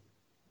answer that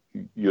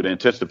you'd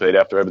anticipate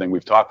after everything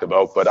we've talked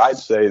about, but I'd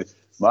say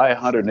my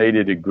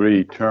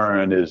 180-degree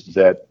turn is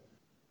that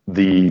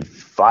the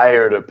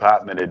fire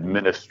department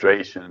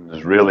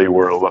administrations really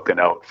were looking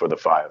out for the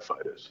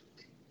firefighters.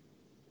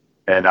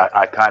 And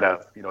I kind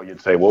of,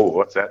 you'd say, whoa,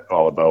 what's that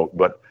all about?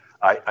 But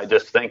I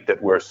just think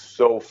that we're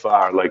so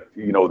far,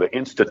 the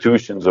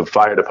institutions of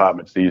fire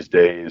departments these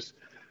days,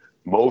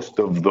 most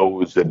of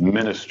those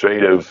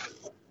administrative,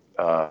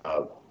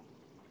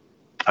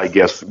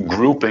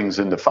 groupings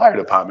in the fire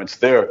departments,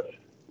 they're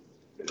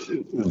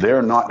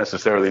not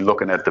necessarily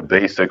looking at the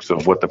basics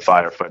of what the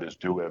firefighters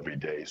do every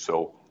day.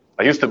 So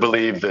I used to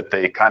believe that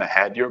they kind of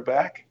had your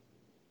back,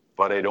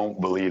 but I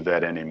don't believe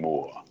that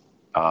anymore.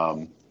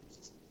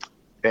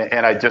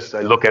 And I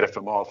look at it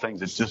from all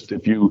things. It's just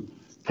if you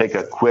take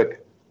a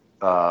quick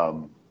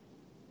look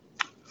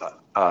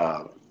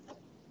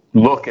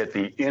at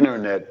the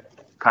internet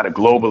kind of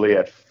globally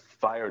at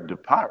fire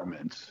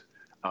departments,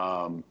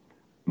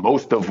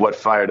 most of what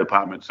fire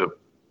departments are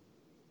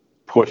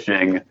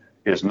pushing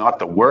is not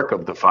the work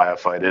of the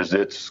firefighters.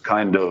 It's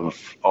kind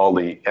of all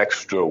the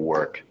extra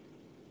work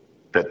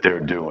that they're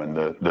doing,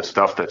 the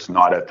stuff that's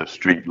not at the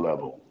street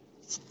level.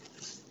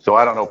 So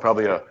I don't know,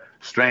 probably a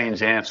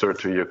strange answer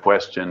to your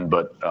question,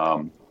 but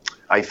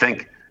I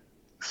think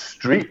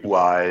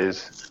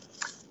streetwise,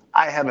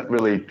 I haven't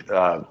really,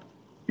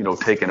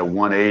 taken a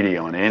 180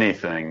 on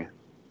anything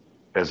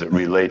as it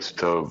relates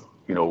to,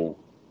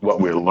 what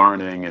we're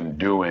learning and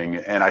doing.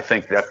 And I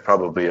think that's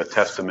probably a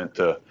testament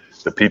to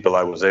the people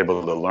I was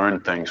able to learn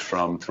things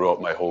from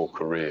throughout my whole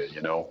career,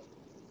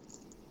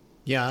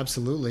 Yeah,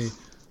 absolutely.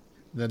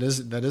 That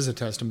is a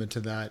testament to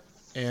that.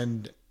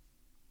 And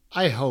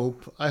I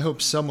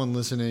hope someone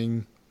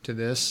listening to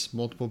this,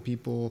 multiple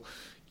people,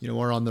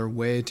 are on their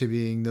way to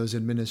being those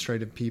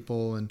administrative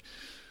people. And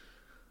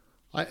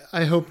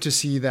I hope to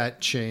see that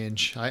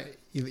change.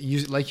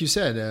 Like you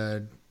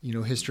said,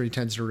 history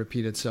tends to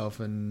repeat itself.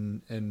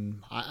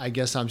 And I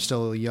guess I'm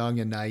still young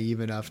and naive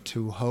enough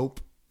to hope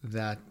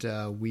that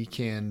we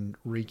can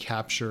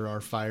recapture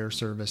our fire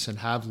service and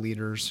have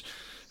leaders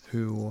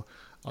who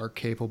are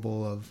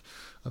capable of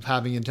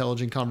having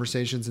intelligent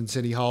conversations in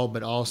City Hall,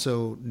 but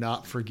also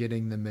not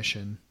forgetting the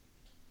mission.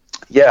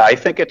 Yeah, I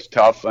think it's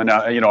tough. And,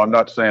 I'm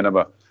not saying I'm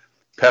a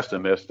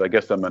pessimist. I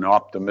guess I'm an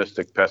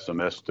optimistic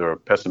pessimist or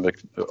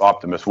pessimistic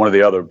optimist, one or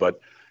the other. But,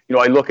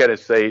 I look at it,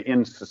 say,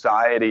 in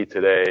society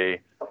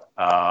today,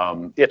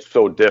 it's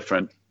so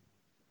different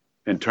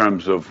in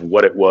terms of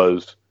what it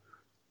was,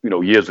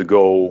 years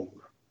ago,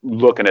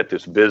 looking at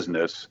this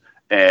business.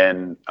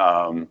 And,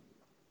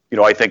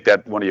 I think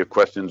that one of your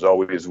questions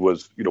always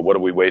was, what are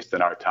we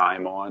wasting our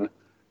time on?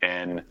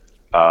 And,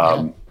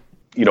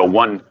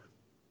 one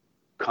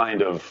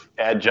kind of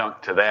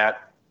adjunct to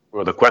that,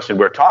 or the question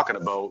we're talking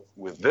about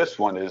with this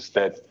one, is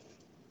that,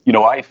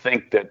 I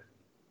think that,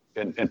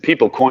 and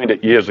people coined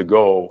it years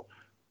ago,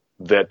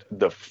 that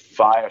the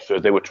fire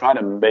service, they were trying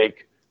to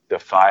make the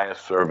fire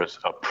service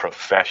a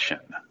profession.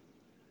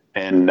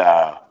 And,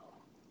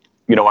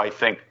 I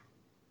think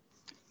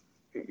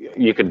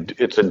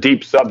it's a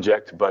deep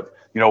subject, but,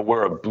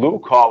 we're a blue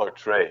collar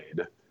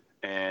trade,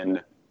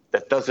 and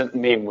that doesn't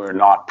mean we're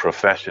not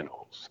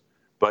professionals.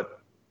 But,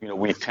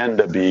 we tend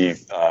to be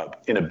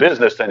in a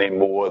business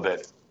anymore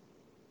that,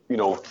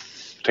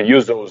 to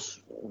use those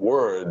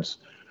words,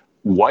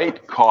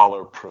 white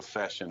collar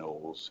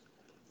professionals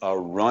are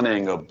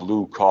running a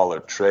blue collar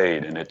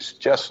trade, and it's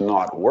just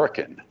not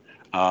working.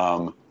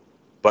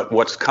 But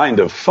what's kind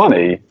of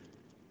funny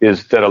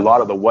is that a lot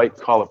of the white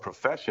collar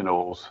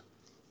professionals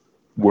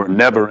were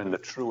never in the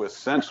truest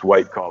sense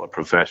white collar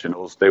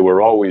professionals. They were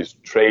always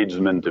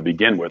tradesmen to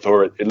begin with,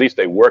 or at least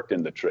they worked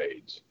in the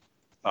trades.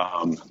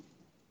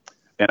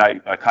 And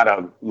I kind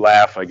of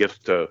laugh, I guess,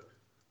 to,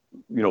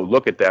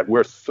 look at that.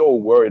 We're so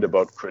worried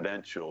about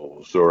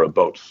credentials or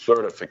about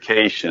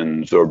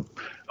certifications or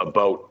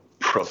about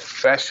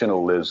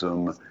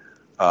professionalism,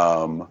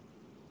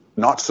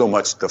 not so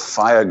much the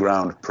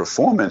fireground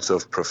performance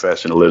of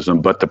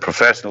professionalism, but the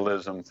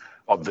professionalism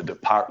of the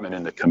department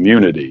and the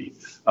community.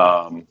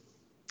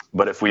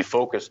 But if we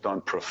focused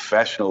on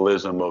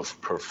professionalism of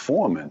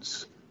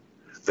performance,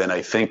 then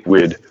I think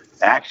we'd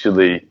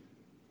actually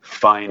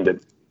find that,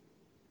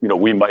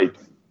 we might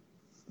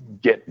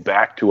get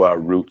back to our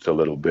roots a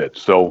little bit.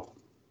 So,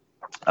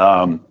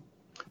 the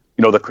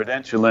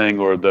credentialing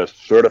or the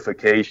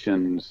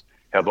certifications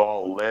have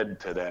all led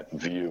to that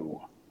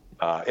view.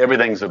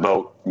 Everything's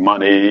about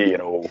money.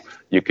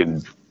 You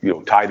can,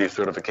 tie these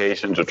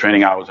certifications or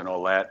training hours and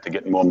all that to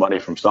get more money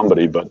from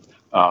somebody. But,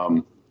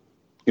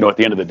 at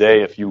the end of the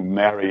day, if you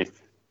marry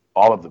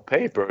all of the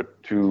paper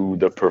to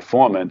the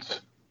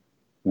performance,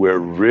 we're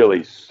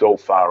really so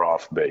far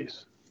off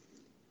base.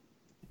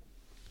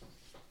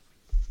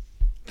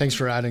 Thanks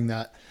for adding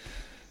that.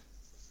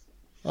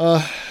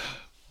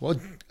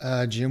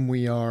 Jim,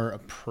 we are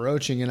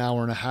approaching an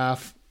hour and a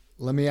half.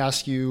 Let me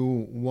ask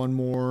you one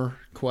more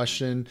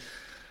question.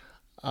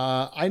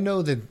 I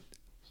know that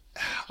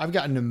I've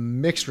gotten a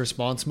mixed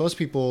response. Most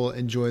people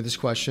enjoy this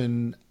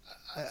question.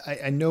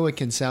 I know it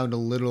can sound a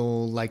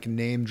little like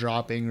name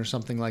dropping or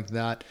something like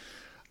that.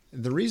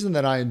 The reason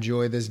that I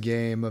enjoy this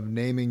game of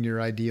naming your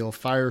ideal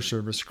fire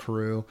service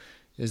crew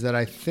is that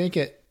I think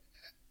it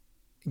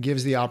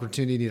gives the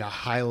opportunity to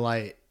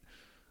highlight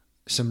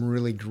some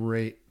really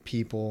great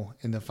people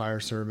in the fire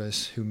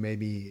service who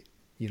maybe,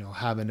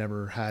 haven't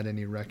ever had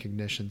any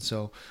recognition.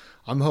 So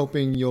I'm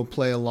hoping you'll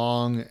play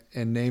along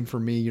and name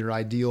for me your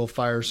ideal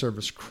fire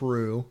service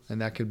crew.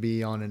 And that could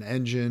be on an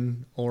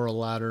engine or a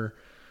ladder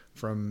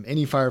from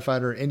any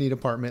firefighter, any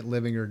department,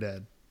 living or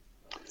dead.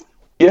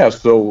 Yeah.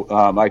 So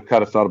I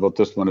kind of thought about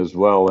this one as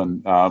well,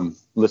 and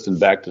listened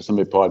back to some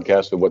of the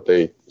podcasts of what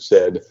they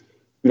said.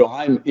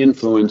 I'm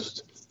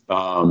influenced.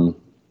 I'm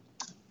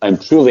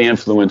truly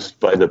influenced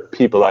by the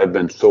people I've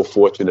been so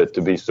fortunate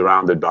to be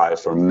surrounded by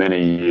for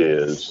many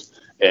years.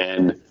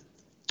 And,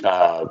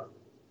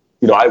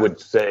 I would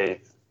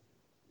say,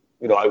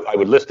 I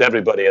would list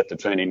everybody at the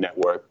training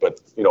network, but,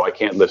 I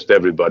can't list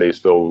everybody.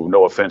 So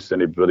no offense to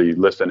anybody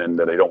listening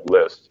that I don't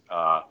list.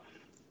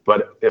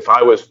 But if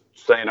I was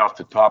saying off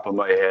the top of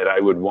my head, I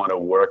would want to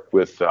work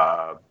with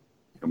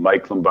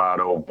Mike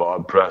Lombardo,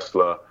 Bob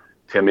Pressler,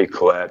 Timmy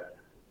Collette,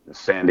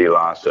 Sandy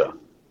Lassa.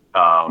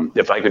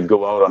 If I could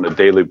go out on a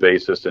daily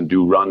basis and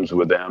do runs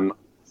with them,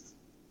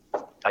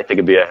 I think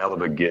it'd be a hell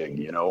of a gig,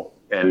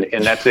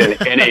 and that's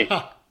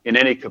in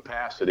any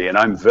capacity. And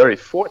I'm very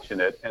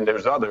fortunate. And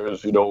there's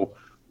others,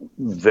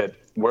 that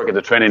work at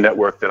the training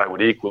network that I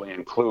would equally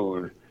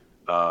include,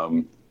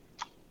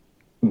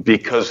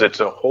 because it's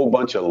a whole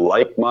bunch of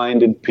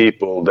like-minded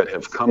people that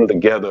have come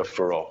together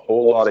for a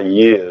whole lot of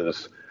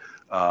years,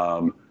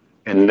 and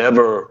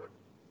never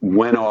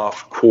went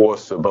off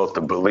course about the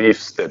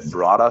beliefs that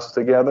brought us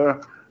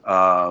together,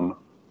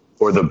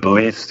 or the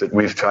beliefs that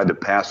we've tried to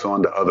pass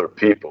on to other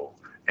people.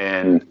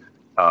 And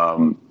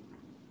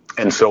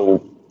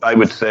so I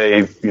would say,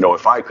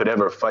 if I could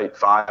ever fight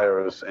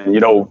fires, and,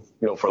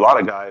 for a lot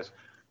of guys,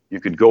 you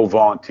could go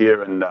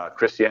volunteer in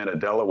Christiana,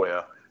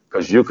 Delaware,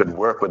 because you could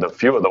work with a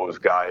few of those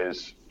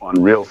guys on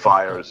real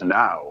fires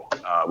now,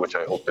 which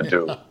I hope to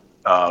do.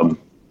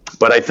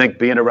 But I think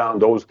being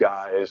around those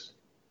guys,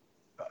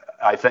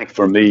 I think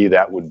for me,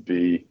 that would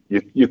be,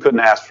 you couldn't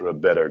ask for a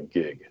better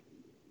gig.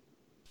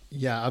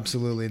 Yeah,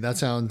 absolutely. That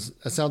sounds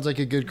like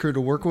a good crew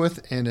to work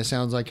with. And it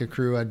sounds like a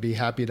crew I'd be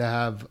happy to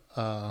have,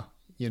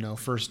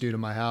 first due to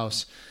my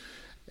house.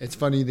 It's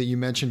funny that you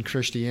mentioned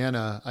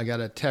Christiana. I got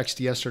a text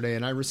yesterday,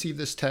 and I received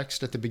this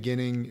text at the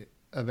beginning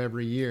of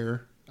every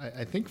year,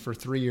 I think for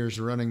 3 years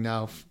running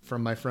now,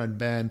 from my friend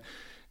Ben.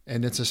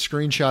 And it's a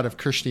screenshot of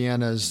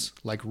Christiana's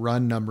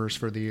run numbers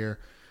for the year.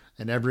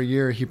 And every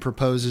year he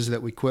proposes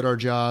that we quit our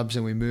jobs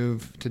and we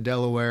move to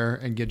Delaware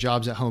and get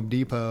jobs at Home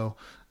Depot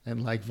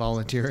and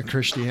volunteer at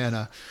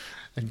Christiana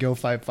and go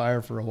fight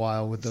fire for a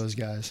while with those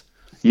guys.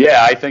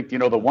 Yeah, I think,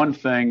 the one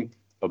thing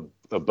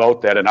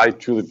about that, and I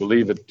truly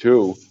believe it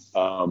too,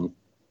 the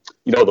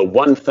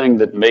one thing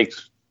that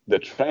makes the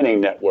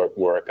training network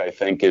work, I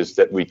think, is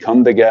that we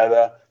come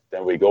together,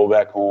 then we go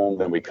back home,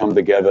 then we come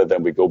together,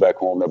 then we go back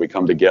home, then we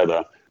come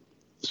together.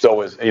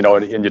 So as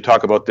and you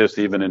talk about this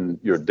even in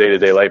your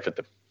day-to-day life at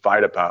the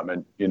fire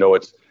department,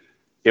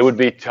 it would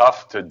be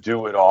tough to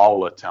do it all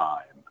the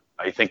time.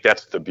 I think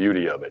that's the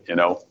beauty of it,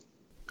 Yeah,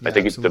 I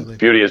think absolutely. the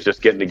beauty is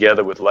just getting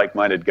together with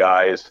like-minded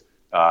guys.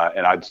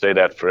 And I'd say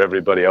that for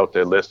everybody out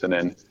there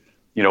listening,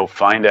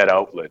 find that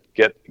outlet,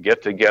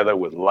 get together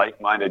with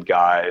like-minded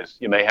guys.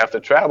 You may have to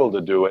travel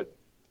to do it.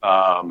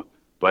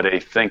 But I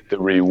think the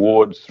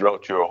rewards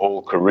throughout your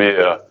whole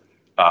career,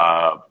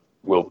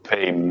 will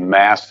pay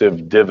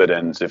massive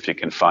dividends if you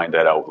can find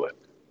that outlet.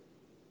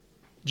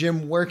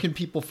 Jim, where can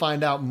people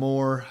find out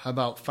more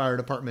about Fire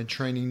Department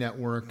Training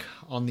Network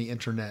on the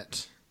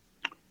internet?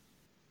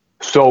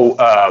 So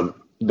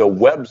the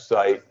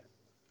website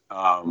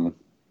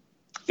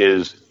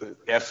is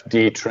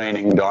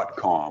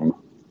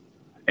fdtraining.com.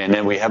 And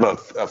then we have a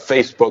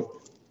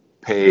Facebook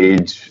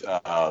page.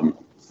 I'm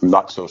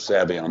not so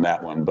savvy on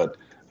that one, but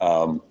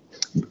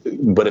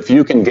if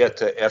you can get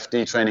to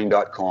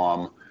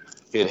fdtraining.com,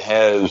 it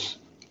has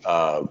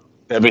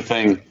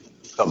everything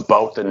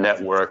about the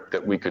network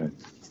that we could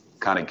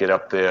kind of get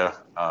up there.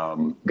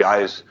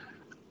 Guys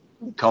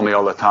tell me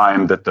all the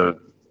time that the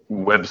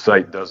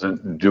website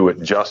doesn't do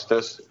it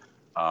justice.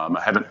 I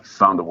haven't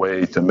found a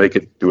way to make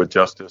it do it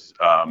justice.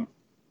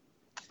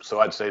 So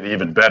I'd say the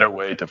even better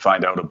way to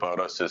find out about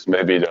us is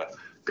maybe to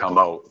come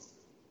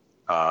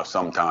out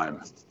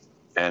sometime.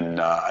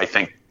 And I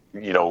think,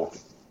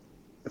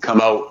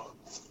 come out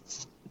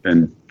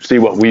and see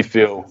what we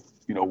feel.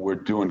 We're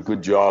doing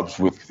good jobs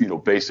with,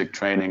 basic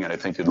training, and I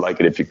think you'd like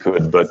it if you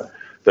could. But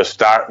the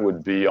start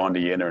would be on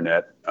the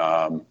internet,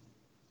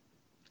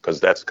 because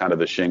that's kind of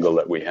the shingle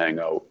that we hang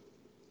out.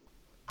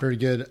 Very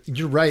good.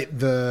 You're right.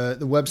 The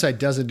website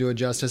doesn't do it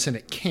justice, and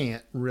it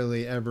can't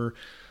really ever.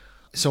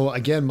 So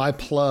again, my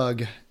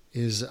plug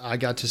is I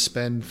got to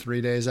spend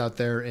 3 days out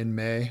there in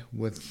May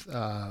with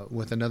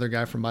another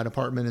guy from my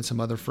department and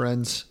some other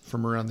friends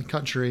from around the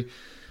country.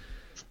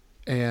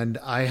 And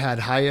I had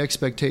high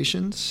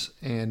expectations,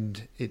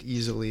 and it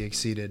easily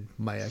exceeded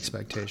my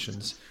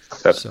expectations.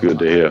 That's good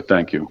to hear.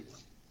 Thank you.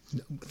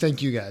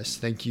 Thank you, guys.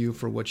 Thank you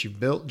for what you've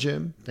built,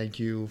 Jim. Thank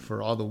you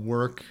for all the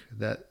work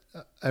that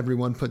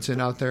everyone puts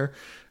in out there.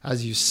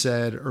 As you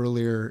said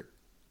earlier,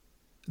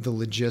 the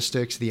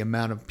logistics, the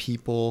amount of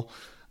people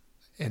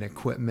and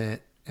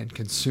equipment and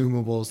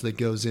consumables that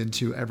goes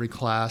into every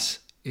class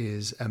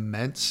is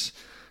immense.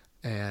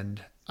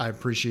 And I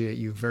appreciate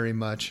you very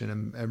much.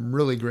 And I'm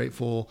really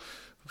grateful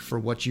for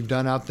what you've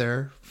done out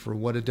there, for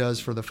what it does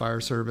for the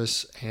fire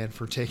service, and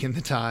for taking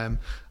the time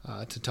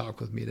to talk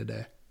with me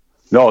today.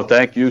 No,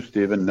 thank you,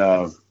 Stephen.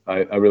 I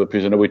really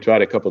appreciate it. I know we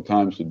tried a couple of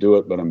times to do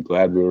it, but I'm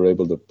glad we were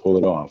able to pull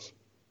it off.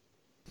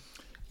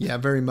 Yeah,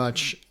 very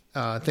much.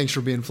 Thanks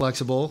for being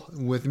flexible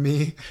with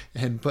me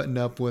and putting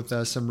up with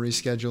some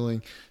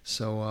rescheduling.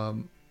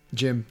 So,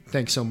 Jim,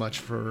 thanks so much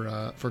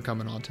for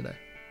coming on today.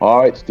 All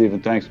right,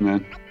 Stephen. Thanks,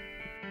 man.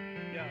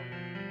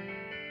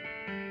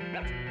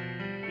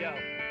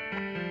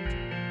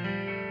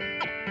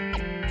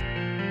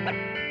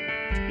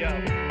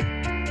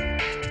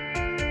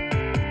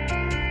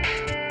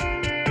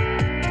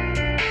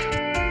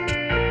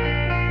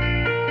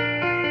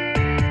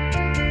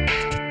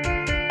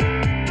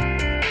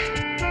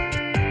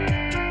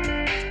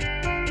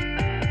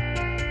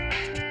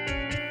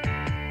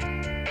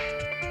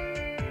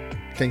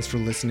 Thanks for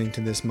listening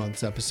to this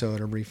month's episode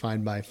of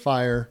Refined by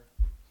Fire.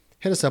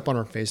 Hit us up on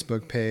our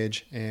Facebook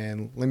page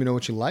and let me know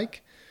what you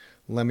like.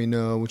 Let me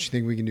know what you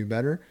think we can do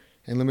better.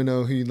 And let me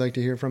know who you'd like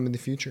to hear from in the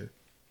future.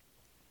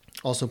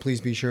 Also,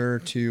 please be sure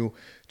to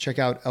check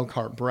out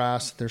Elkhart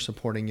Brass. They're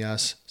supporting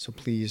us, so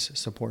please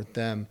support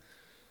them.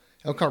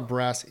 Elkhart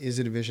Brass is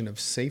a division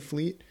of Safe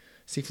Fleet.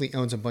 Safe Fleet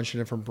owns a bunch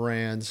of different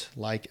brands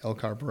like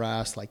Elkhart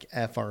Brass, like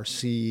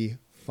FRC,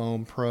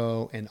 Foam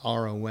Pro, and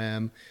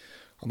ROM.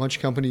 A bunch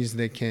of companies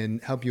that can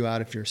help you out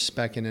if you're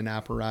speccing an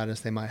apparatus.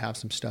 They might have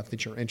some stuff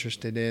that you're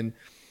interested in.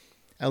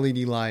 LED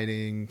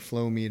lighting,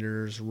 flow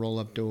meters,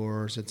 roll-up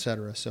doors,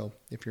 etc. So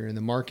if you're in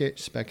the market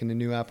speccing a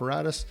new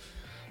apparatus,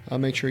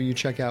 make sure you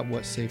check out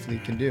what Safe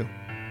Fleet can do.